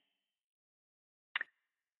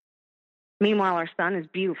 Meanwhile, our son is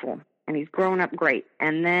beautiful, and he's grown up great.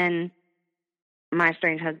 And then my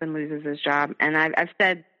estranged husband loses his job. And I've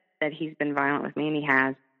said that he's been violent with me, and he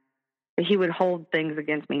has. But he would hold things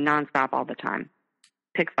against me nonstop all the time.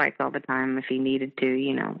 Pick fights all the time if he needed to,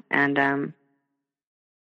 you know. And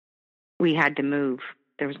we had to move.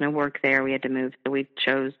 There was no work there. We had to move. So we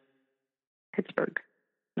chose Pittsburgh.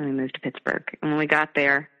 And we moved to Pittsburgh. And when we got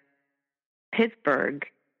there, Pittsburgh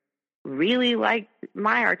really liked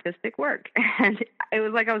my artistic work. And it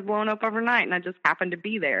was like I was blown up overnight, and I just happened to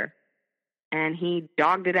be there. And he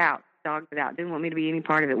dogged it out, didn't want me to be any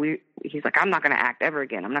part of it. He's like, I'm not going to act ever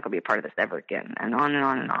again. I'm not going to be a part of this ever again. And on and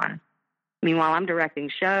on and on. Meanwhile, I'm directing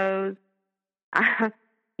shows,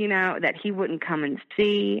 you know, that he wouldn't come and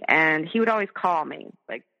see. And he would always call me.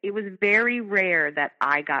 Like, it was very rare that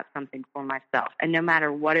I got something for myself. And no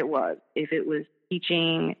matter what it was, if it was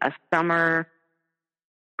teaching a summer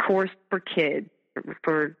course for kids,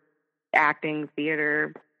 for acting,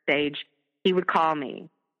 theater, stage, he would call me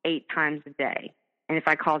 8 times a day. And if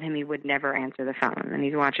I called him, he would never answer the phone. And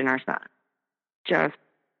he's watching our son.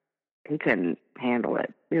 He couldn't handle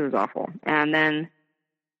it. It was awful. And then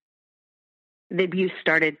the abuse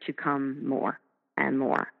started to come more and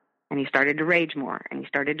more. And he started to rage more. And he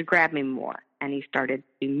started to grab me more. And he started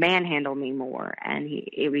to manhandle me more. And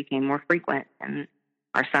it became more frequent. And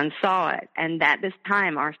our son saw it. And at this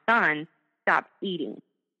time, our son stopped eating.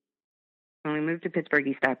 When we moved to Pittsburgh,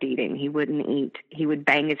 he stopped eating. He wouldn't eat. He would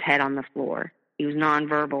bang his head on the floor. He was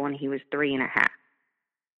nonverbal, and he was 3.5.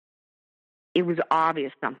 It was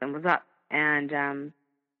obvious something was up. And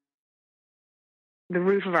the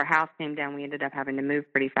roof of our house came down. We ended up having to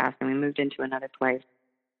move pretty fast, and we moved into another place.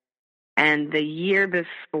 And the year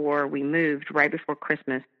before we moved, right before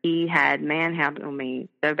Christmas, he had manhandled me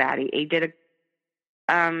so bad. He did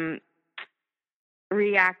a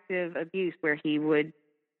reactive abuse where he would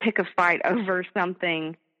pick a fight over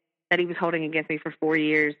something that he was holding against me for 4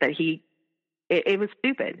 years that it was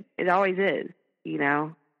stupid. It always is, you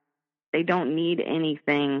know. They don't need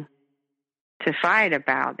anything to fight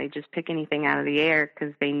about. They just pick anything out of the air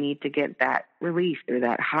because they need to get that relief or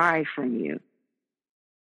that high from you.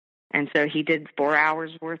 And so he did 4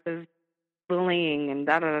 hours worth of bullying and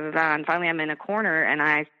da-da-da-da. And finally I'm in a corner and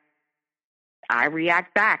I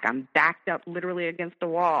react back. I'm backed up literally against the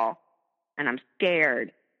wall and I'm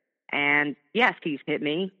scared. And yes, he's hit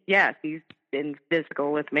me. Yes, he's been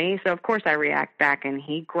physical with me. So of course I react back, and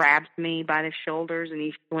he grabs me by the shoulders and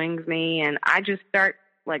he swings me, and I just start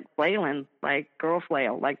like flailing, like girl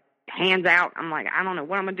flail, like hands out. I'm like, I don't know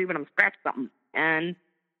what I'm going to do, but I'm scratching something. And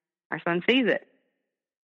our son sees it.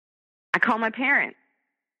 I call my parents.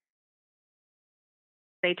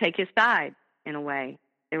 They take his side in a way.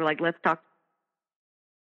 They were like, let's talk.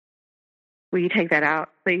 Will you take that out,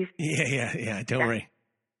 please? Yeah. Don't worry.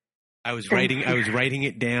 I was writing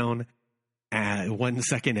it down 1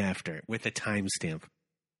 second after with a timestamp.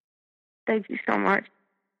 Thank you so much.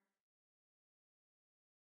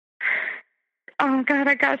 Oh God,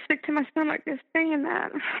 I got sick to my stomach just saying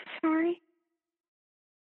that. I'm sorry.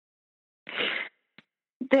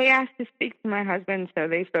 They asked to speak to my husband, so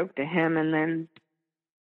they spoke to him, and then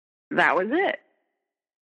that was it.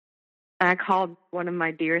 I called one of my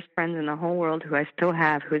dearest friends in the whole world, who I still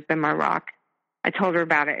have, who has been my rock. I told her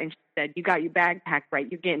about it, and she said, you got your bag packed, right?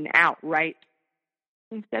 You're getting out, right?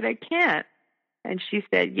 I said, I can't. And she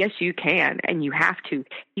said, yes, you can, and you have to.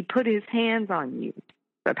 He put his hands on you.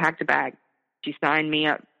 So I packed a bag. She signed me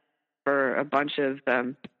up for a bunch of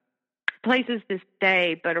places to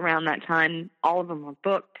stay, but around that time, all of them were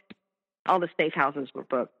booked. All the safe houses were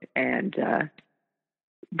booked, and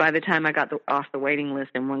by the time I got off the waiting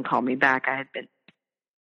list and one called me back, I had been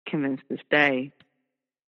convinced to stay.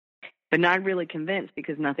 But not really convinced,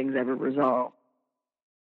 because nothing's ever resolved.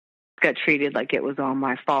 Got treated like it was all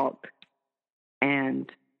my fault.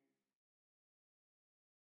 And,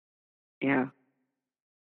 yeah,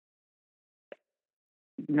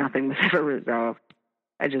 nothing was ever resolved.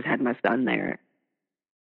 I just had my son there.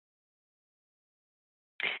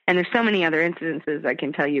 And there's so many other incidences I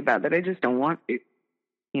can tell you about that I just don't want to,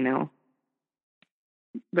 you know.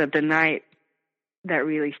 But the night that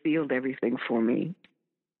really sealed everything for me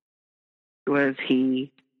was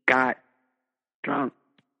he got drunk.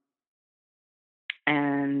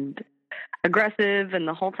 And aggressive, and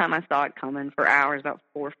the whole time I saw it coming for hours, about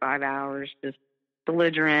 4 or 5 hours, just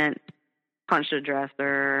belligerent, punched a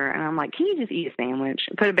dresser, and I'm like, can you just eat a sandwich?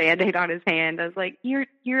 And put a Band-Aid on his hand. I was like, you're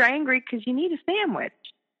angry because you need a sandwich.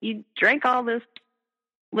 You drank all this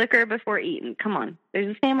liquor before eating. Come on.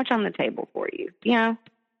 There's a sandwich on the table for you. You know,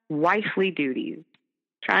 wifely duties.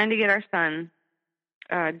 Trying to get our son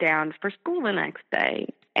down for school the next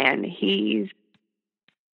day, and he's,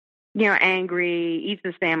 you know, angry, eats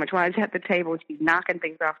the sandwich while he's at the table. She's knocking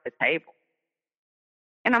things off the table.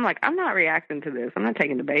 And I'm like, I'm not reacting to this. I'm not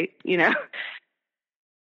taking the bait, you know.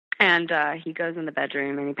 And he goes in the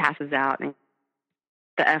bedroom and he passes out, and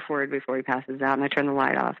the F word before he passes out, and I turn the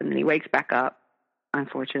light off, and then he wakes back up,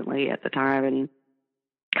 unfortunately, at the time, and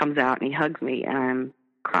comes out and he hugs me, and I'm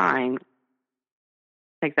crying.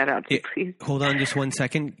 Take that out, please. Hold on just 1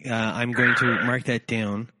 second. I'm going to mark that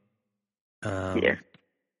down. Yeah.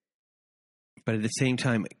 But at the same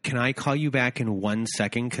time, can I call you back in 1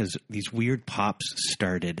 second? Because these weird pops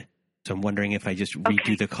started. So I'm wondering if I just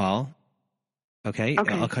redo the call. Okay?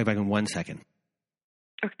 I'll call you back in 1 second.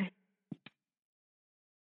 Okay.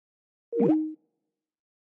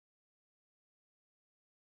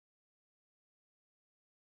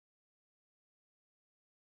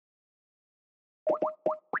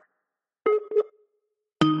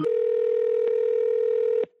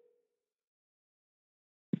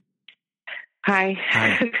 Hi.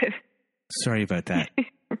 Hi. Sorry about that.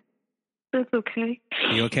 That's okay.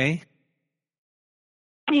 You okay?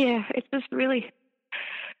 Yeah, it's just really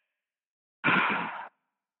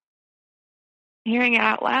hearing it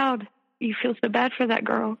out loud. You feel so bad for that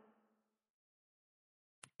girl.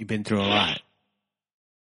 You've been through a lot.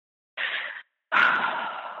 I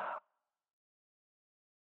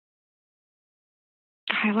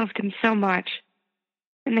loved him so much.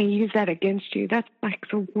 And they use that against you. That's like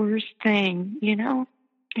the worst thing, you know?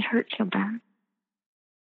 It hurts so bad.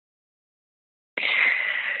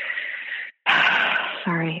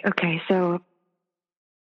 Sorry. Okay, so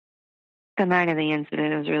the night of the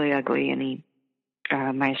incident, it was really ugly, and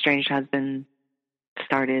my estranged husband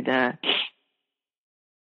started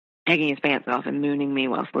taking his pants off and mooning me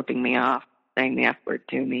while flipping me off, saying the F word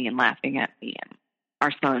to me and laughing at me. And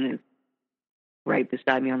our son is right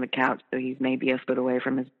beside me on the couch, so he's maybe a foot away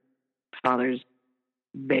from his father's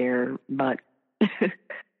bare butt.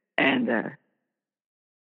 And our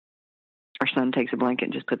son takes a blanket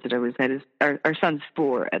and just puts it over his head. Our son's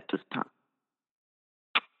 4 at this time.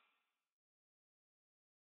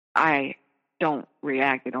 I don't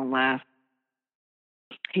react. I don't laugh.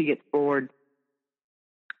 He gets bored,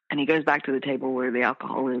 and he goes back to the table where the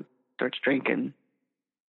alcohol is, starts drinking,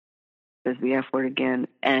 says the F word again.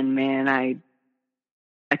 And man, I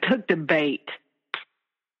took the bait.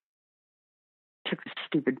 Took the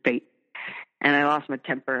stupid bait. And I lost my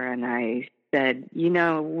temper, and I said, you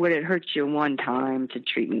know, would it hurt you one time to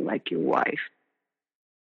treat me like your wife?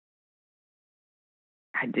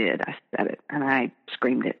 I did. I said it, and I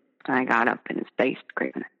screamed it. And I got up in his face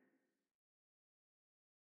screaming it.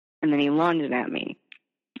 And then he lunged at me.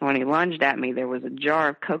 When he lunged at me, there was a jar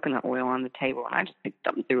of coconut oil on the table, and I just picked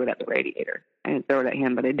up and threw it at the radiator. I didn't throw it at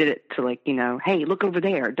him, but I did it to, like, you know, hey, look over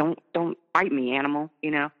there. Don't bite me, animal,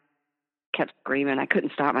 you know. Kept screaming. I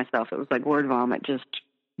couldn't stop myself. It was like word vomit, just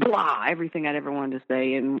blah, everything I'd ever wanted to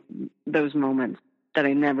say in those moments that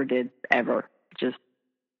I never did ever, just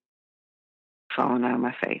falling out of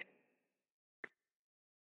my face.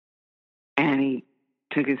 And he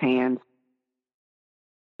took his hands,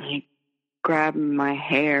 he grabbed my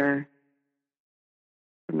hair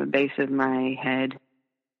from the base of my head,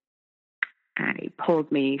 and he pulled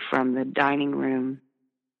me from the dining room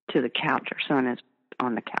to the couch. Our son is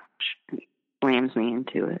on the couch, and he slams me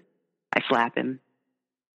into it. I slap him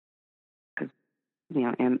because, you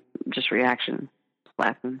know, and just reaction,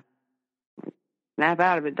 slap him. Snap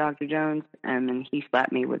out of it, Dr. Jones. And then he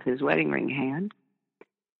slapped me with his wedding ring hand.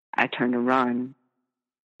 I turned to run,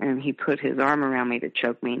 and he put his arm around me to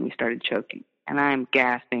choke me, and he started choking. And I'm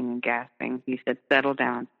gasping and gasping. He said, settle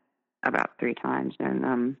down, about 3 times.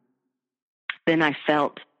 And then I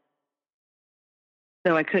felt,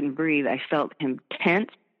 though I couldn't breathe, I felt him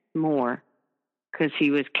tense more because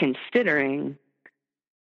he was considering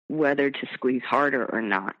whether to squeeze harder or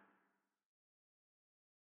not.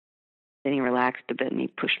 Then he relaxed a bit and he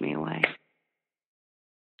pushed me away.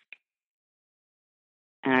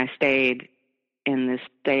 And I stayed in this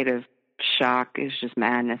state of shock. It was just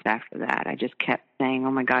madness after that. I just kept saying,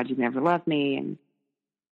 oh my God, you never loved me, and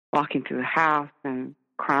walking through the house and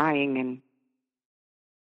crying.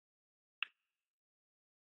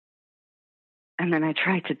 And then I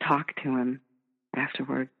tried to talk to him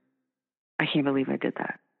afterward. I can't believe I did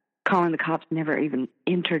that. calling the cops never even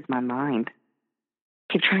entered my mind.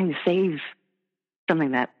 I kept trying to save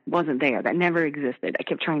something that wasn't there, that never existed. I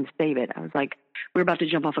kept trying to save it. I was like, we're about to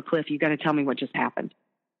jump off a cliff. You got to tell me what just happened.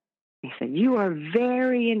 He said, you are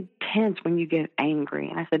very intense when you get angry.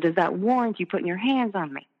 And I said, does that warrant you putting your hands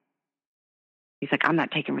on me? He's like, I'm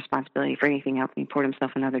not taking responsibility for anything else. And he poured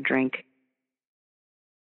himself another drink.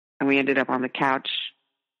 And we ended up on the couch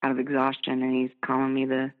out of exhaustion. And he's calling me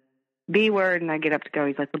the B word. And I get up to go.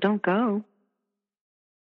 He's like, well, don't go.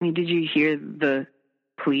 I mean, did you hear the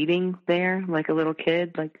pleading there like a little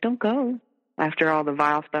kid? Like, don't go. After all the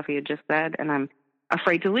vile stuff he had just said. And I'm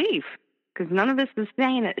afraid to leave because none of this is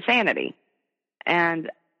sanity. And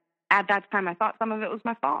at that time, I thought some of it was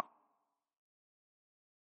my fault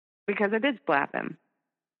because I did slap him.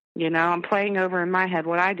 You know, I'm playing over in my head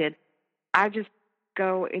what I did. I just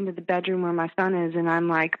go into the bedroom where my son is, and I'm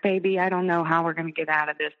like, baby, I don't know how we're going to get out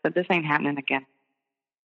of this, but this ain't happening again.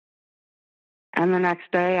 And the next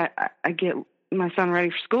day, I get my son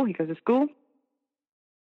ready for school. He goes to school.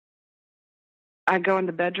 I go in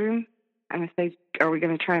the bedroom, and I say, are we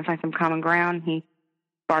going to try and find some common ground? He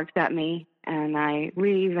barks at me, and I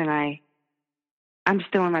leave, and I'm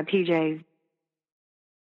still in my PJs.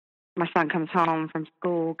 My son comes home from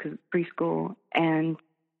school, because it's preschool, and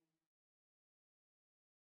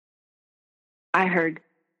I heard,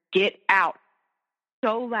 get out,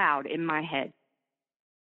 so loud in my head.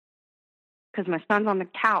 Because my son's on the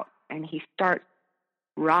couch, and he starts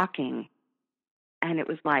rocking. And it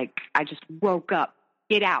was like, I just woke up,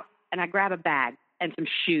 get out. And I grab a bag and some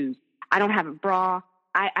shoes. I don't have a bra.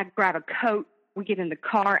 I grab a coat. We get in the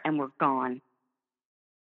car, and we're gone.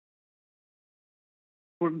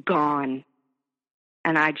 We're gone.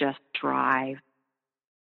 And I just drive.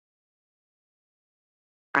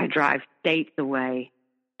 I drive states away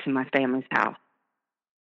to my family's house.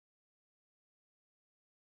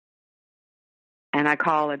 And I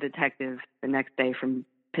call a detective the next day from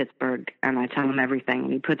Pittsburgh, and I tell him everything.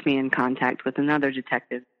 And he puts me in contact with another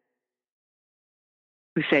detective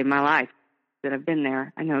who saved my life. That I've been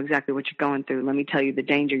there. I know exactly what you're going through. Let me tell you the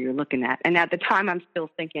danger you're looking at. And at the time, I'm still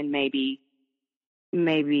thinking maybe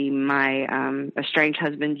my estranged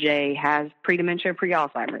husband, Jay, has pre-dementia,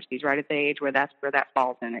 pre-Alzheimer's. He's right at the age where that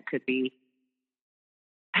falls in. It could be.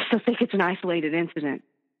 I still think it's an isolated incident,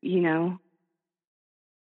 you know.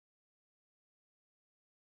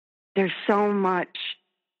 There's so much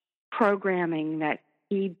programming that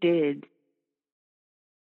he did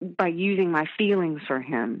by using my feelings for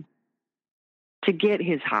him to get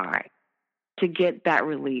his high, to get that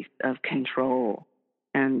release of control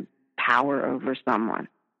and power over someone.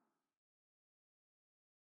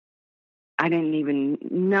 I didn't even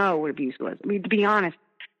know what abuse was. I mean, to be honest,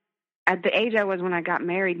 at the age I was when I got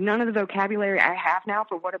married, none of the vocabulary I have now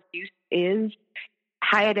for what abuse is,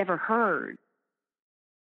 I had ever heard.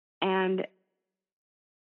 And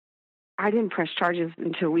I didn't press charges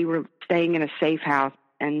until we were staying in a safe house.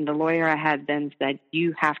 And the lawyer I had then said,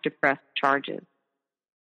 you have to press charges.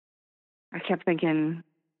 I kept thinking,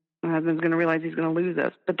 my husband's going to realize he's going to lose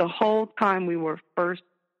us. But the whole time we were first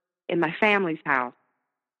in my family's house,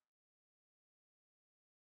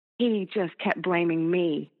 he just kept blaming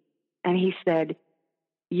me. And he said,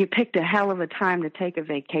 you picked a hell of a time to take a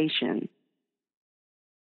vacation.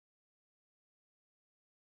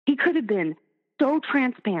 He could have been so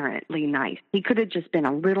transparently nice. He could have just been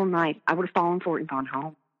a little nice. I would have fallen for it and gone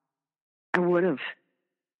home. I would have.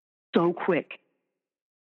 So quick.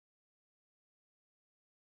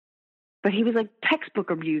 But he was like textbook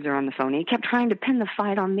abuser on the phone. He kept trying to pin the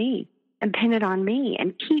fight on me and pin it on me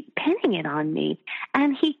and keep pinning it on me.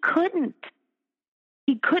 And he couldn't.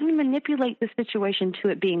 He couldn't manipulate the situation to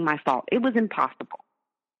it being my fault. It was impossible.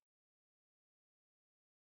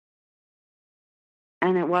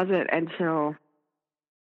 And it wasn't until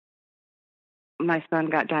my son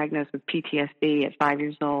got diagnosed with PTSD at 5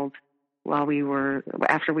 years old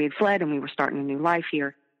after we had fled and we were starting a new life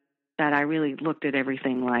here, that I really looked at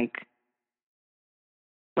everything like,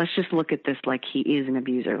 let's just look at this like he is an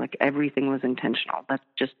abuser, like everything was intentional. Let's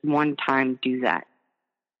just one time do that.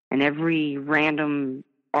 And every random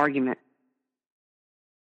argument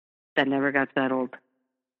that never got settled,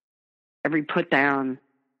 every put down,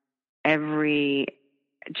 every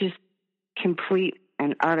just complete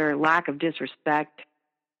and utter lack of disrespect,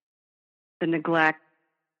 the neglect,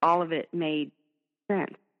 all of it made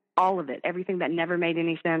sense. All of it. Everything that never made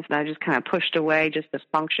any sense that I just kind of pushed away just to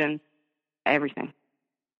function, everything.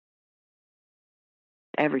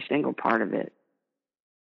 Every single part of it.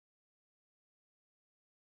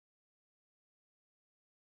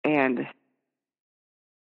 And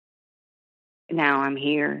now I'm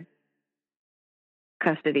here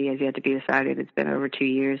Custody has yet to be decided. It's been over 2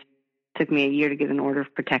 years. Took me a year to get an order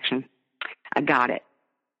of protection. I got it.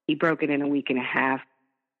 He broke it in a week and a half.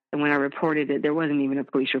 And when I reported it, there wasn't even a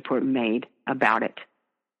police report made about it.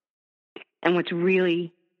 And what's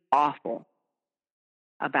really awful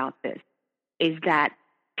about this is that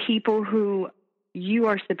people who you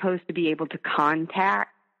are supposed to be able to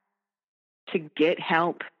contact to get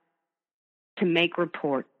help, to make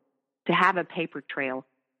reports, to have a paper trail,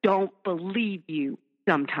 don't believe you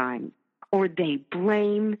sometimes, or they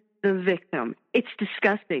blame the victim. It's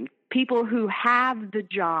disgusting. People who have the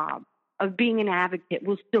job of being an advocate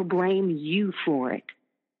will still blame you for it.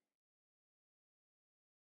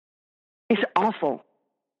 It's awful.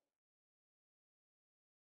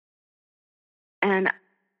 And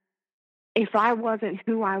if I wasn't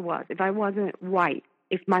who I was, if I wasn't white,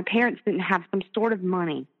 if my parents didn't have some sort of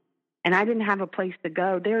money and I didn't have a place to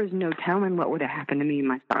go, there is no telling what would have happened to me and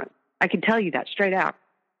my son. I can tell you that straight out.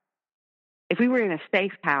 If we were in a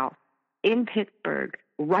safe house in Pittsburgh,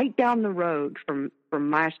 right down the road from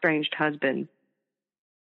my estranged husband,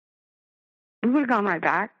 we would have gone right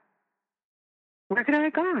back. Where could I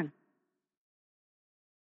have gone?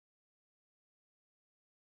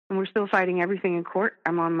 And we're still fighting everything in court.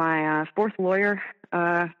 I'm on my fourth lawyer.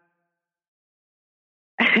 And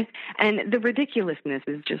the ridiculousness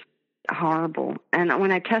is just horrible. And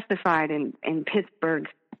when I testified in Pittsburgh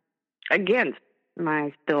against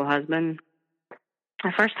my still husband,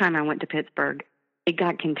 the first time I went to Pittsburgh, it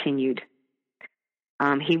got continued.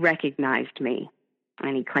 He recognized me,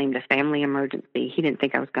 and he claimed a family emergency. He didn't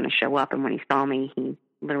think I was going to show up, and when he saw me, he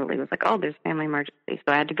literally was like, oh, there's a family emergency. So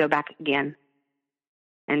I had to go back again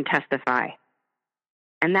and testify.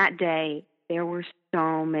 And that day, there were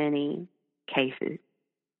so many cases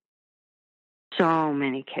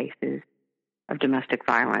of domestic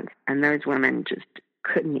violence, and those women just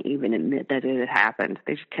couldn't even admit that it had happened.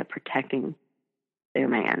 They just kept protecting their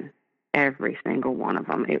man, every single one of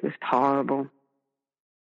them. It was horrible.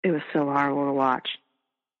 It was so horrible to watch.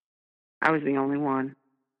 I was the only one.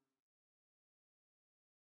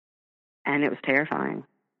 And it was terrifying.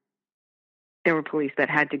 There were police that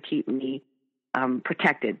had to keep me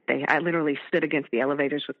protected. I literally stood against the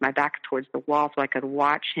elevators with my back towards the wall so I could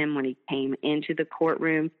watch him when he came into the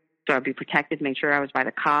courtroom. So I'd be protected, make sure I was by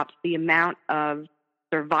the cops. The amount of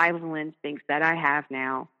survival instincts that I have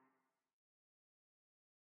now.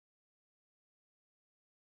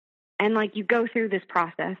 And like, you go through this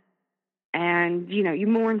process and, you know, you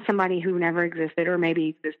mourn somebody who never existed or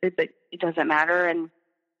maybe existed, but it doesn't matter. And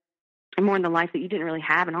mourn the life that you didn't really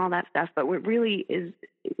have and all that stuff. But what really is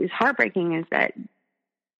heartbreaking is that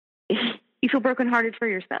you feel brokenhearted for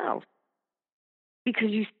yourself because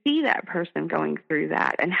you see that person going through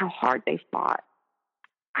that and how hard they fought.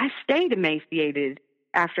 I stayed emaciated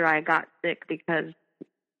after I got sick because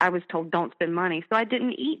I was told don't spend money. So I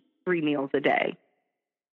didn't eat 3 meals a day.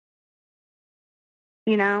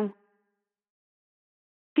 You know,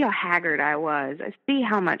 see how haggard I was. I see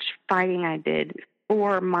how much fighting I did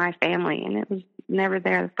for my family, and it was never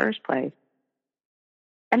there in the first place.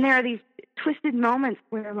 And there are these twisted moments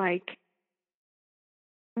where, like,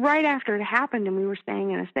 right after it happened and we were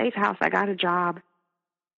staying in a safe house, I got a job,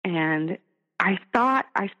 and I thought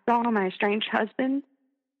I saw my estranged husband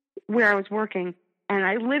where I was working, and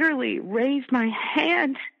I literally raised my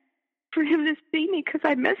hand for him to see me because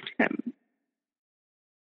I missed him.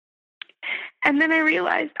 And then I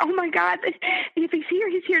realized, oh, my God, if he's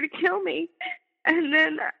here to kill me. And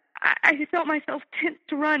then I felt myself tense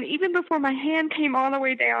to run, even before my hand came all the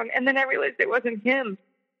way down. And then I realized it wasn't him.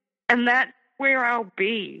 And that's where I'll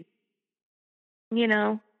be. You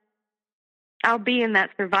know, I'll be in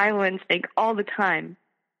that survival instinct all the time,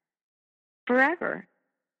 forever.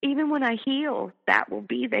 Even when I heal, that will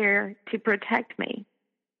be there to protect me.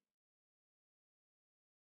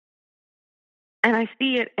 And I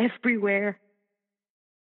see it everywhere.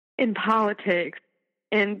 In politics,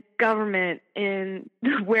 in government, in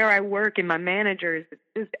where I work, in my managers, it's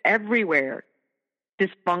just everywhere.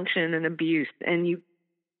 Dysfunction and abuse. And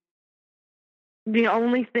the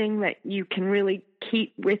only thing that you can really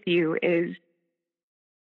keep with you is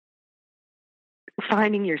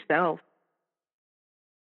finding yourself.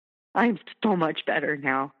 I'm so much better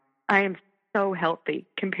now. I am so healthy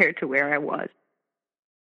compared to where I was.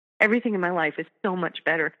 Everything in my life is so much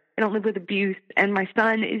better. I don't live with abuse, and my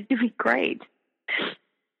son is doing great.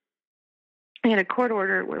 I had a court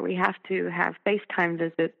order where we have to have FaceTime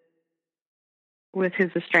visits with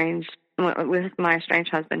my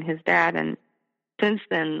estranged husband, his dad, and since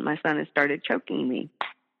then, my son has started choking me.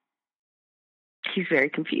 He's very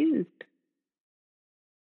confused.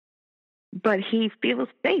 But he feels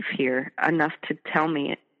safe here enough to tell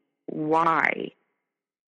me why.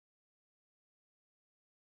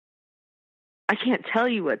 I can't tell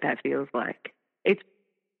you what that feels like. It's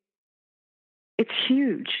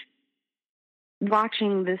huge.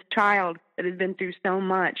 Watching this child that has been through so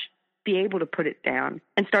much be able to put it down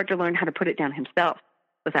and start to learn how to put it down himself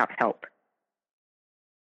without help.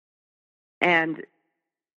 And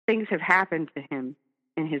things have happened to him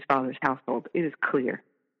in his father's household. It is clear.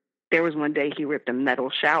 There was one day he ripped a metal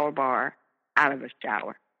shower bar out of a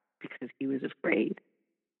shower because he was afraid.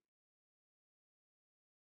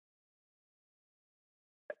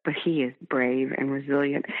 But he is brave and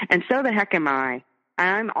resilient. And so the heck am I.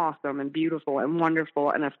 I'm awesome and beautiful and wonderful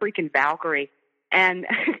and a freaking Valkyrie. And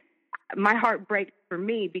my heart breaks for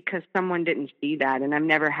me because someone didn't see that, and I've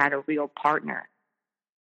never had a real partner.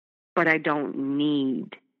 But I don't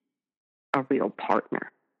need a real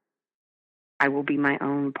partner. I will be my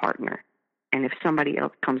own partner. And if somebody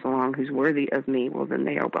else comes along who's worthy of me, well, then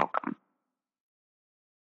they are welcome.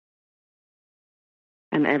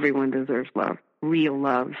 And everyone deserves love. Real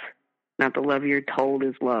love. Not the love you're told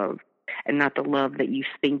is love. And not the love that you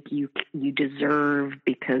think you deserve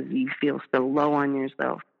because you feel so low on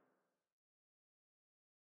yourself.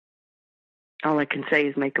 All I can say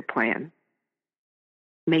is make a plan.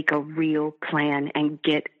 Make a real plan and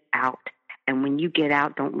get out. And when you get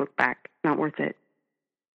out, don't look back. It's not worth it.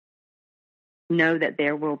 Know that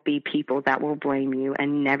there will be people that will blame you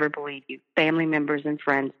and never believe you. Family members and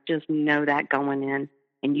friends, just know that going in.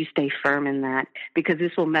 And you stay firm in that, because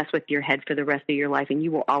this will mess with your head for the rest of your life. And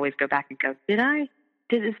you will always go back and go, is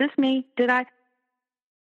this me? Did I?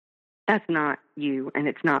 That's not you. And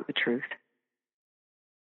it's not the truth.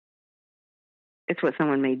 It's what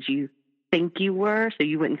someone made you think you were so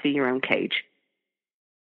you wouldn't see your own cage.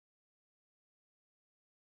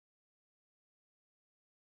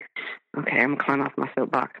 Okay, I'm going to climb off my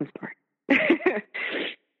soapbox. I'm sorry.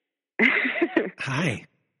 Hi.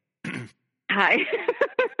 Hi.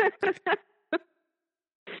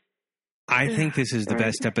 I think this is the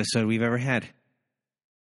best episode we've ever had.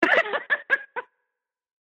 I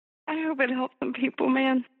hope it helps some people,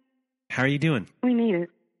 man. How are you doing? We need it.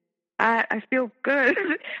 I feel good.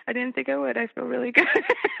 I didn't think I would. I feel really good.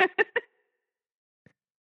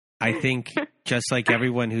 I think just like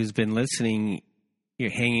everyone who's been listening, you're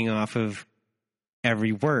hanging off of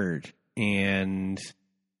every word. And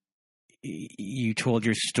you told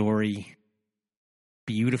your story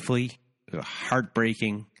beautifully,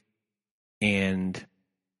 heartbreaking, and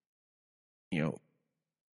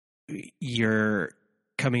you're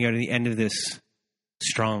coming out at the end of this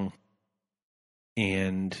strong,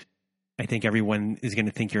 and I think everyone is going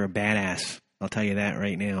to think you're a badass. I'll tell you that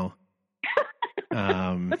right now,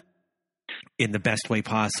 in the best way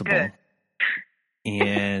possible. Good.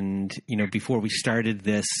 And before we started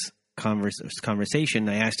this conversation,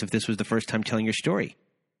 I asked if this was the first time telling your story.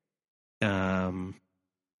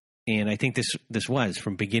 And I think this was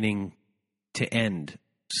from beginning to end.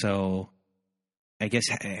 So I guess,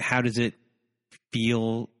 how does it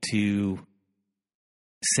feel to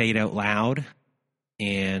say it out loud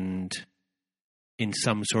and in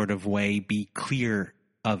some sort of way be clear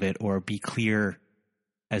of it, or be clear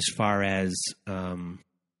as far as,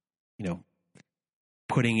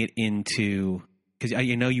 putting it into, because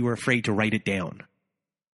you were afraid to write it down.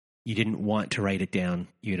 You didn't want to write it down.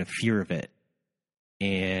 You had a fear of it.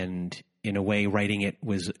 And in a way, writing it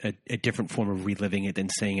was a different form of reliving it than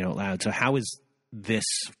saying it out loud. So how is this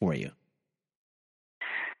for you?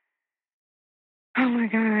 Oh, my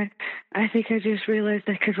God. I think I just realized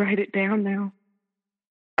I could write it down now.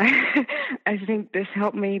 I think this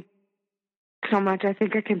helped me so much. I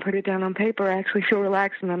think I can put it down on paper. I actually feel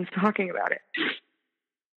relaxed when I'm talking about it.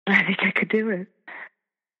 I think I could do it.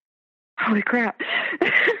 Holy crap.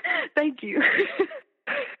 Thank you.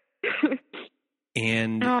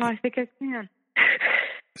 And I think I can.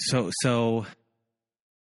 So,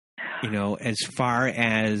 as far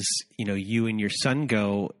as, you and your son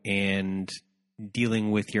go and dealing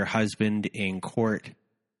with your husband in court,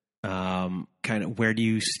 kind of where do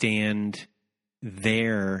you stand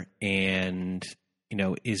there? And,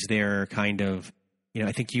 is there kind of,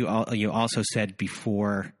 I think you also said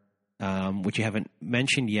before, what you haven't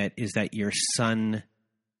mentioned yet is that your son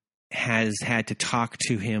has had to talk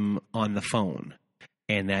to him on the phone,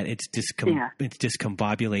 and that it's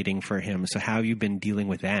discombobulating for him. So how have you been dealing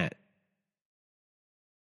with that?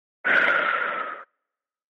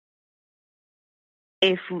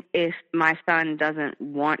 If my son doesn't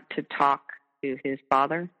want to talk to his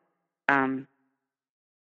father, then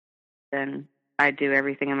I do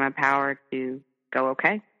everything in my power to go,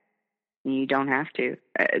 okay, You don't have to.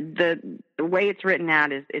 The way it's written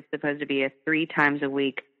out is it's supposed to be a 3 times a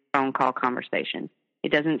week phone call conversation.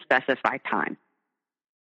 It doesn't specify time.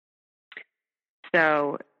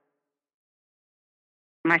 So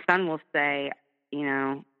my son will say,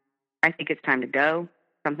 I think it's time to go,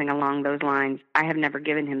 something along those lines. I have never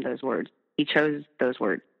given him those words. He chose those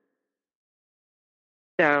words.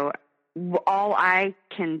 So all I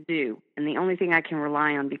can do, and the only thing I can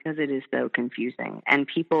rely on, because it is so confusing, and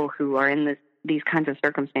people who are in these kinds of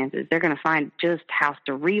circumstances, they're going to find just how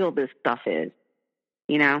surreal this stuff is.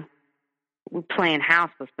 We're playing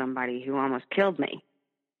house with somebody who almost killed me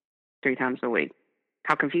 3 times a week.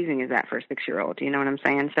 How confusing is that for a 6-year-old? You know what I'm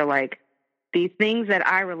saying? So, the things that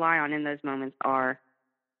I rely on in those moments are,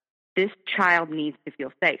 this child needs to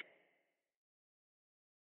feel safe.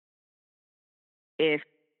 If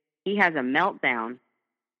he has a meltdown,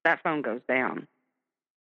 that phone goes down.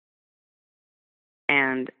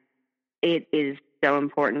 And it is so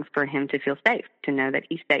important for him to feel safe, to know that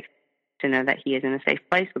he's safe, to know that he is in a safe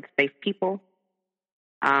place with safe people.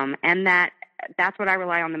 And that's what I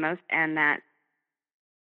rely on the most, and that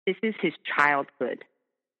this is his childhood.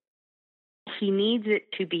 He needs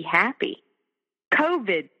it to be happy.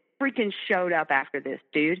 COVID freaking showed up after this,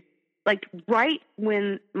 dude. Right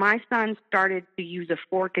when my son started to use a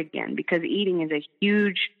fork again, because eating is a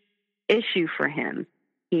huge issue for him.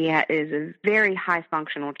 He is a very high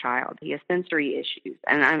functional child. He has sensory issues,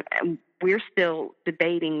 and we're still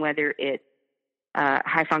debating whether it's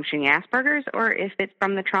high functioning Asperger's or if it's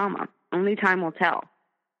from the trauma. Only time will tell.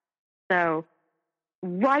 So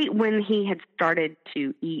right when he had started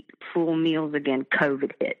to eat full meals again,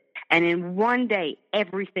 COVID hit. And in one day,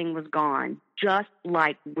 everything was gone, just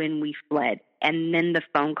like when we fled. And then the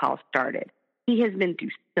phone call started. He has been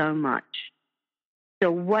through so much.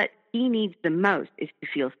 So what he needs the most is to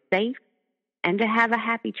feel safe and to have a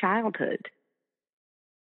happy childhood.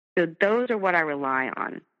 So those are what I rely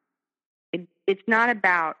on. It's not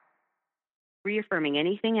about reaffirming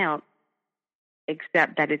anything else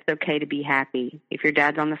except that it's okay to be happy. If your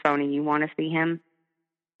dad's on the phone and you want to see him,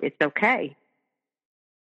 it's okay.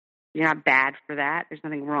 You're not bad for that. There's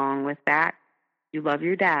nothing wrong with that. You love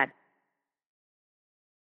your dad.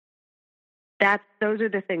 Those are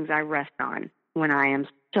the things I rest on when I am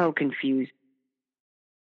so confused.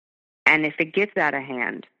 And if it gets out of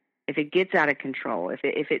hand, if it gets out of control, if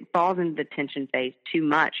it falls into the tension phase too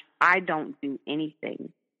much, I don't do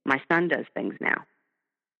anything. My son does things now.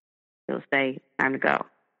 He'll say, time to go.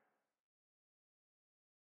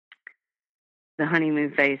 The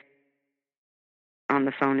honeymoon phase on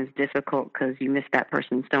the phone is difficult because you miss that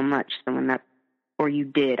person so much. So when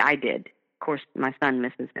I did. Of course, my son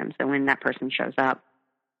misses him. So when that person shows up,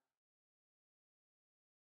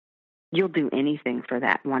 you'll do anything for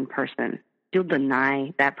that one person. You'll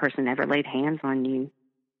deny that person ever laid hands on you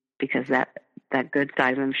because that good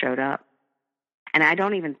side of him showed up. And I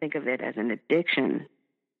don't even think of it as an addiction.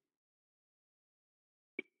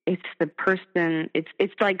 It's the person,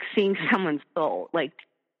 it's like seeing someone's soul. Like,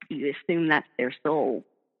 you assume that's their soul.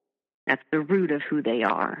 That's the root of who they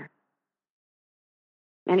are.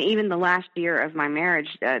 And even the last year of my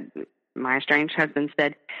marriage, my estranged husband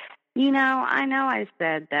said, I know I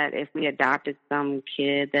said that if we adopted some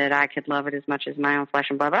kid that I could love it as much as my own flesh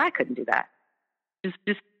and blood, but I couldn't do that.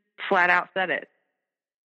 Just flat out said it.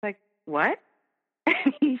 Like, what?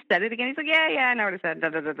 He said it again. He's like, yeah, I know what I said. Da,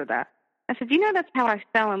 da, da, da, da. I said, that's how I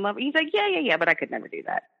fell in love. He's like, yeah, but I could never do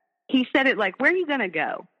that. He said it like, where are you going to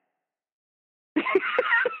go?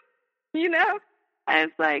 And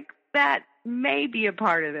it's like, that may be a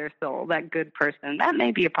part of their soul, that good person. That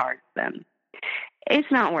may be a part of them. It's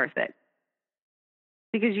not worth it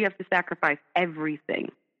because you have to sacrifice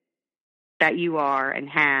everything that you are and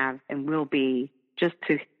have and will be just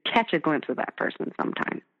to catch a glimpse of that person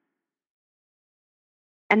sometime.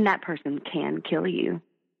 And that person can kill you.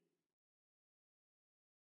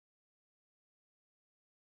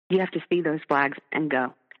 You have to see those flags and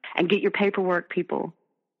go. And get your paperwork, people.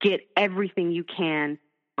 Get everything you can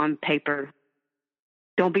on paper.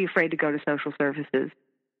 Don't be afraid to go to social services.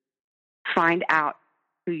 Find out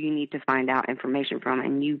who you need to find out information from,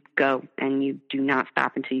 and you go, and you do not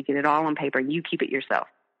stop until you get it all on paper. You keep it yourself.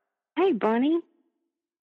 Hey, Bunny.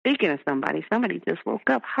 Speaking of somebody just woke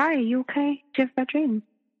up. Hi, are you okay? Did you have a bad dream?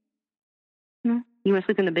 No? You want to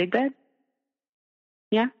sleep in the big bed?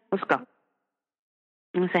 Yeah? Let's go.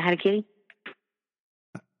 You want to say hi to Kitty?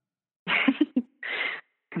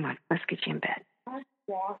 Come on, let's get you in bed.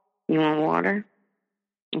 You want water?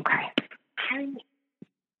 Okay.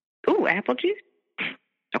 Ooh, apple juice?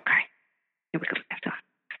 Okay. Here we go.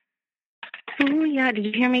 Oh, know, did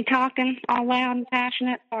you hear me talking all loud and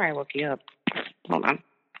passionate? Sorry, I woke you up. Hold on.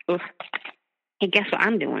 Oof. Hey, guess what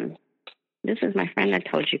I'm doing? This is my friend I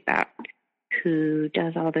told you about who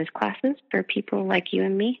does all those classes for people like you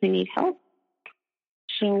and me who need help.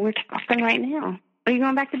 So we're talking right now. Are you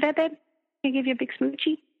going back to bed, babe? Can I give you a big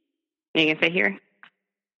smoochie? Are you going to sit here?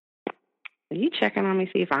 Are you checking on me,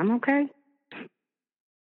 see if I'm okay?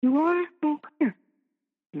 You are? Okay.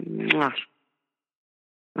 Mwah.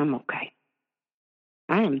 I'm okay.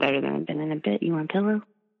 I am better than I've been in a bit. You want a pillow?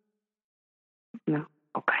 No?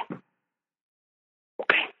 Okay.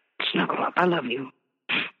 Okay. Snuggle up. I love you.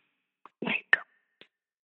 There you go.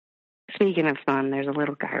 Speaking of fun, there's a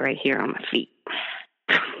little guy right here on my feet.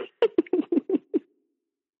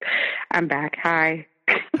 I'm back. Hi.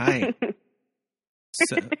 Hi.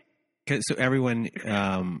 So everyone,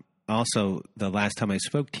 also, the last time I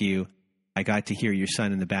spoke to you, I got to hear your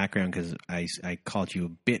son in the background because I called you a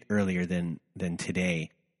bit earlier than today,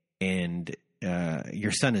 and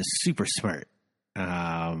your son is super smart,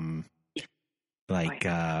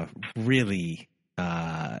 really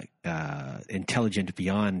intelligent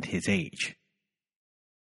beyond his age,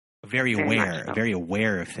 very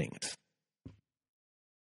aware of things.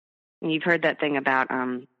 You've heard that thing about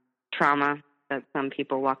trauma, that some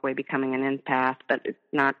people walk away becoming an empath, but it's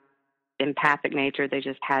not empathic nature. They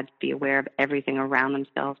just had to be aware of everything around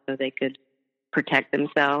themselves so they could protect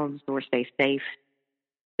themselves or stay safe,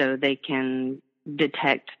 so they can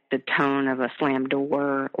detect the tone of a slammed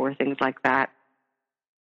door or things like that.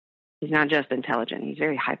 He's not just intelligent. He's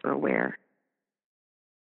very hyper aware.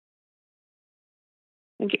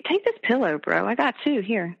 Take this pillow, bro. I got two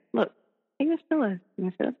here. Look, take this pillow.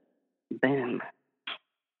 Boom.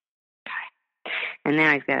 Okay. And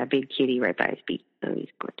now he's got a big kitty right by his feet, so he's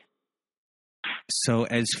good. So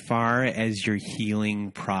as far as your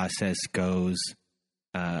healing process goes,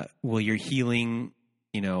 will your healing,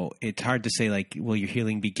 it's hard to say, like, will your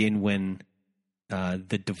healing begin when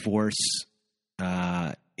the divorce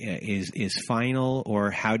is final,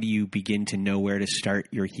 or how do you begin to know where to start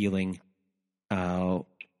your healing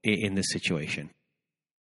in this situation?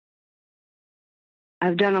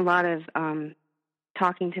 I've done a lot of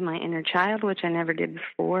talking to my inner child, which I never did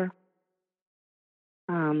before.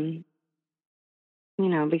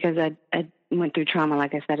 Because I went through trauma,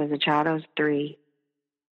 like I said, as a child. I was 3,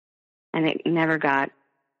 and it never got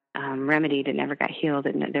remedied. It never got healed.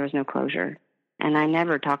 There was no closure. And I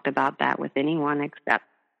never talked about that with anyone except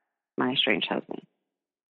my estranged husband.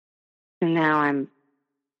 So now I'm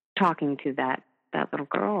talking to that little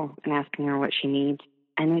girl and asking her what she needs.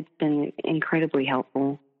 And it's been incredibly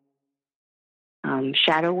helpful.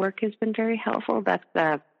 Shadow work has been very helpful. That's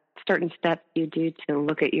certain steps you do to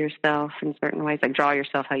look at yourself in certain ways, like draw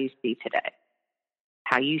yourself how you see today,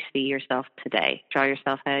 how you see yourself today. Draw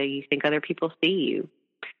yourself how you think other people see you.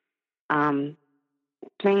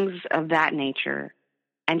 Things of that nature,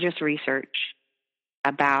 and just research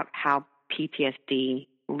about how PTSD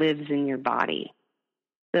lives in your body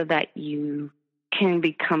so that you can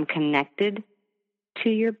become connected to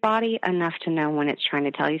your body enough to know when it's trying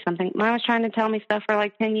to tell you something. Mine was trying to tell me stuff for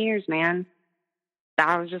like 10 years, man.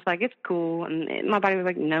 I was just like, it's cool. And my body was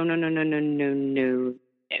like, no,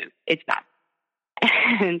 it's not.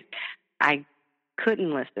 And I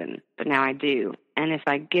couldn't listen, but now I do. And if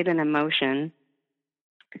I get an emotion,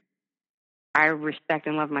 I respect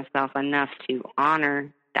and love myself enough to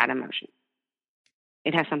honor that emotion.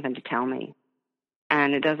 It has something to tell me.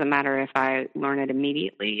 And it doesn't matter if I learn it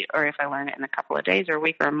immediately or if I learn it in a couple of days or a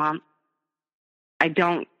week or a month. I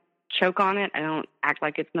don't choke on it. I don't act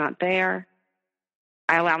like it's not there.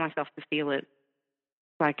 I allow myself to feel it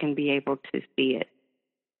so I can be able to see it.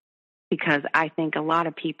 Because I think a lot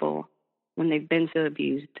of people, when they've been so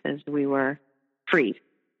abused as we were, freeze.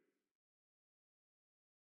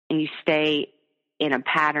 And you stay in a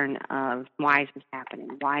pattern of, why is this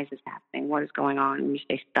happening? Why is this happening? What is going on? And you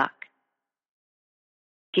stay stuck.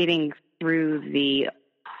 Getting through being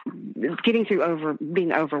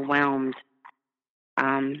overwhelmed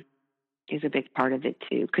is a big part of it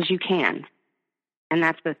too, because you can. And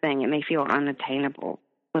that's the thing. It may feel unattainable,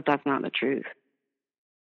 but that's not the truth.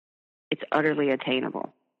 It's utterly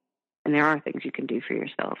attainable. And there are things you can do for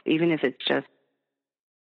yourself, even if it's just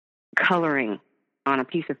coloring on a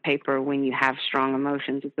piece of paper when you have strong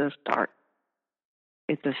emotions. It's a start.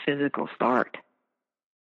 It's a physical start.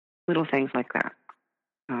 Little things like that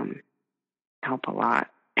help a lot.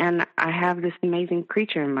 And I have this amazing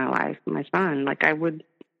creature in my life, my son. Like I would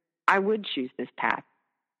choose this path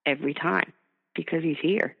every time because he's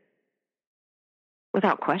here,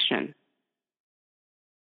 without question.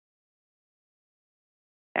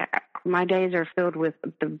 my days are filled with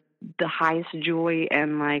the highest joy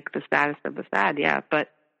and like the saddest of the sad, yeah. But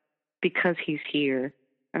because he's here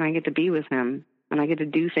and I get to be with him and I get to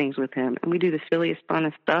do things with him and we do the silliest,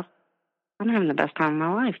 funnest stuff, I'm having the best time of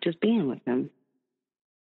my life just being with him.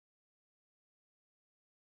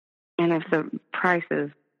 And if the price is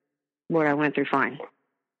what I went through, fine.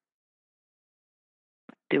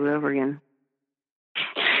 Do it over again.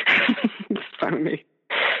 It's funny.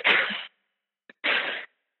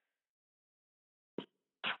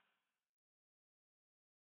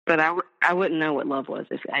 But I wouldn't know what love was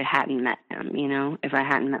if I hadn't met him, you know? If I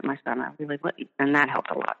hadn't met my son, I'd be like, what? And that helped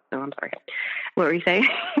a lot. So I'm sorry. What were you saying?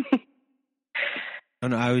 Oh,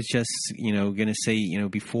 no, I was just, going to say,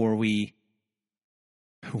 before we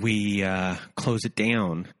close it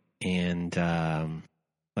down and,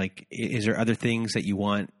 is there other things that you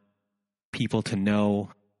want people to know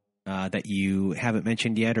that you haven't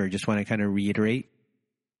mentioned yet or just want to kind of reiterate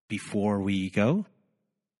before we go?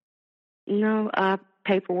 No,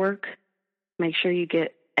 paperwork. Make sure you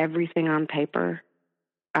get everything on paper.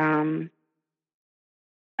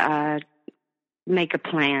 Make a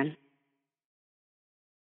plan.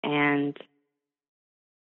 And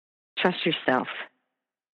trust yourself.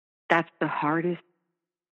 That's the hardest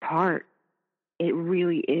part. It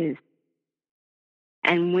really is.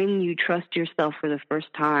 And when you trust yourself for the first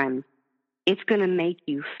time, it's going to make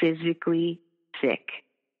you physically sick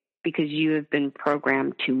because you have been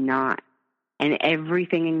programmed to not. And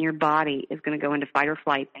everything in your body is going to go into fight or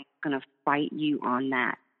flight and it's going to fight you on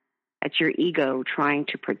that. That's your ego trying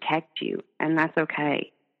to protect you, and that's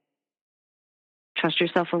okay. Trust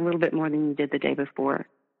yourself a little bit more than you did the day before.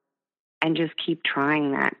 And just keep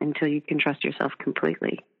trying that until you can trust yourself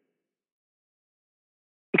completely.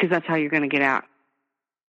 Because that's how you're going to get out.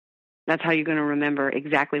 That's how you're going to remember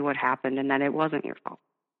exactly what happened and that it wasn't your fault.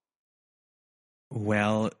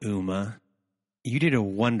 Well, Uma, you did a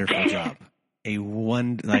wonderful job. You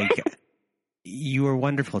were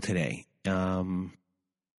wonderful today.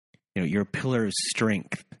 You're a pillar of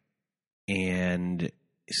strength. And,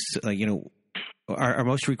 our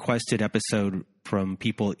most requested episode from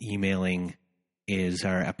people emailing is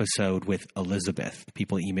our episode with Elizabeth.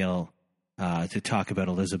 People email to talk about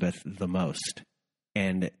Elizabeth the most.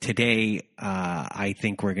 And today, I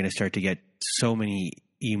think we're going to start to get so many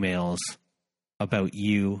emails about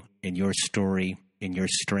you and your story and your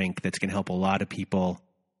strength that's going to help a lot of people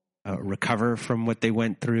recover from what they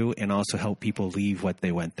went through and also help people leave what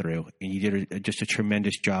they went through. And you did just a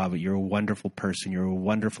tremendous job. You're a wonderful person. You're a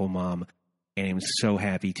wonderful mom. And I'm so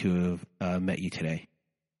happy to have met you today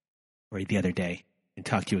or the other day and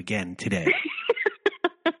talk to you again today.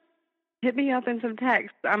 Hit me up in some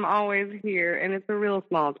text. I'm always here, and it's a real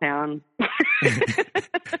small town.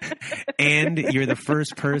 And you're the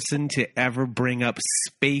first person to ever bring up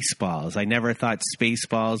Spaceballs. I never thought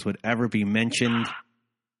Spaceballs would ever be mentioned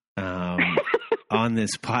on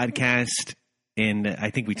this podcast. And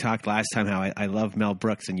I think we talked last time how I love Mel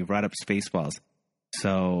Brooks, and you brought up Spaceballs.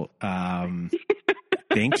 So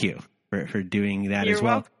thank you for doing that. You're as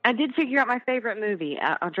well. I did figure out my favorite movie.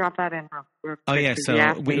 I'll drop that in real quick. Oh, yeah. So,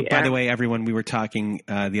 by the way, everyone, we were talking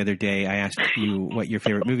the other day. I asked you what your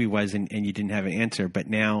favorite movie was, and you didn't have an answer. But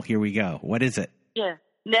now, here we go. What is it? Yeah.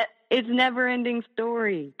 It's Never Ending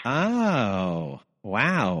Story. Oh,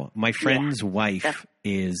 wow. My friend's wife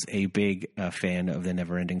is a big fan of the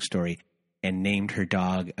Never Ending Story and named her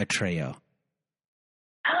dog Atreo.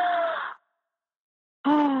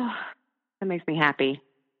 Oh, that makes me happy.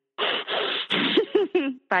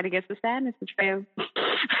 Fight against the sadness, Atreo.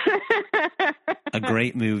 A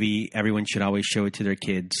great movie. Everyone should always show it to their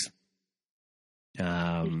kids.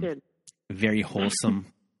 Very wholesome.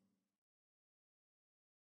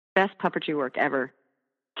 Best puppetry work ever.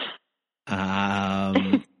 Well,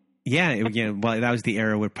 that was the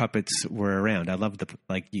era where puppets were around. I love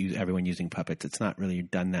everyone using puppets. It's not really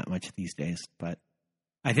done that much these days, but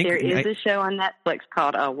I think there is a show on Netflix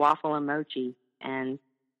called Waffle and Mochi, and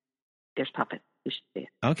there's puppets. You should see it.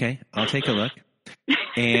 Okay, I'll take a look.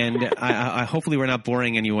 And I hopefully we're not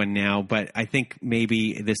boring anyone now, but I think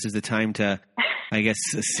maybe this is the time to, I guess,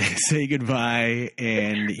 say goodbye.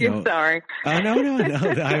 And You're sorry. Oh no,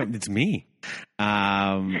 it's me.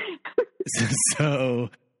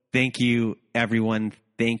 So thank you, everyone.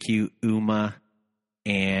 Thank you, Uma.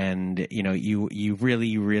 And you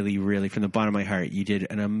really, really, really, from the bottom of my heart, you did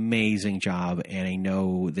an amazing job. And I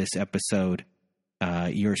know this episode,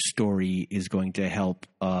 your story is going to help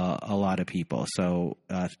a lot of people. So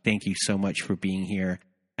thank you so much for being here.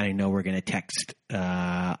 And I know we're going to text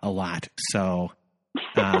a lot. So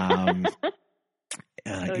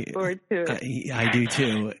look forward to it. I do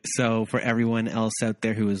too. So for everyone else out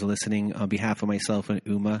there who is listening, on behalf of myself and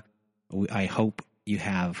Uma, I hope you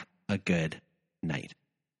have a good night.